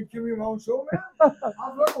concert here kill me in my own show, man.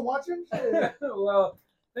 I'm not gonna watch him. Well,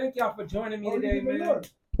 thank y'all for joining me today, man.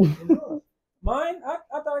 Mine, I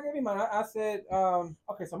thought I gave you mine. I said,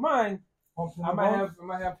 okay, so mine, I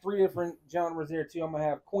might have three different genres here too. I'm gonna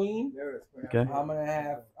have Queen. Okay. I'm gonna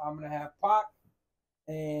have Pac,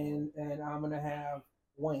 and I'm gonna have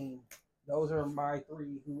Wayne. Those are my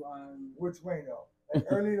three. Which Wayne though? Like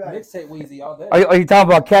early like mixtape Weezy all day. Are you talking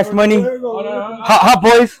about Cash Money? No. Hot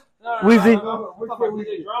Boys? Weezy? We're talking about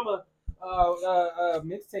DJ Drama.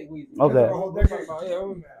 Mixtape Weezy. Okay. We're talking about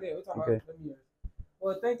them years.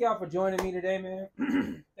 Well, thank y'all for joining me today, man.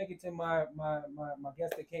 Thank you to my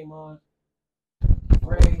guest that came on.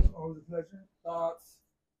 Ray, always a pleasure. Thoughts,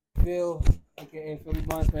 Phill, aka Philly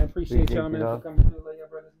Blunts, man. Appreciate y'all, man, for coming through, lay your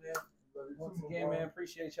brothers, man. Once again, man,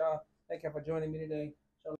 appreciate y'all. Thank y'all for joining me today.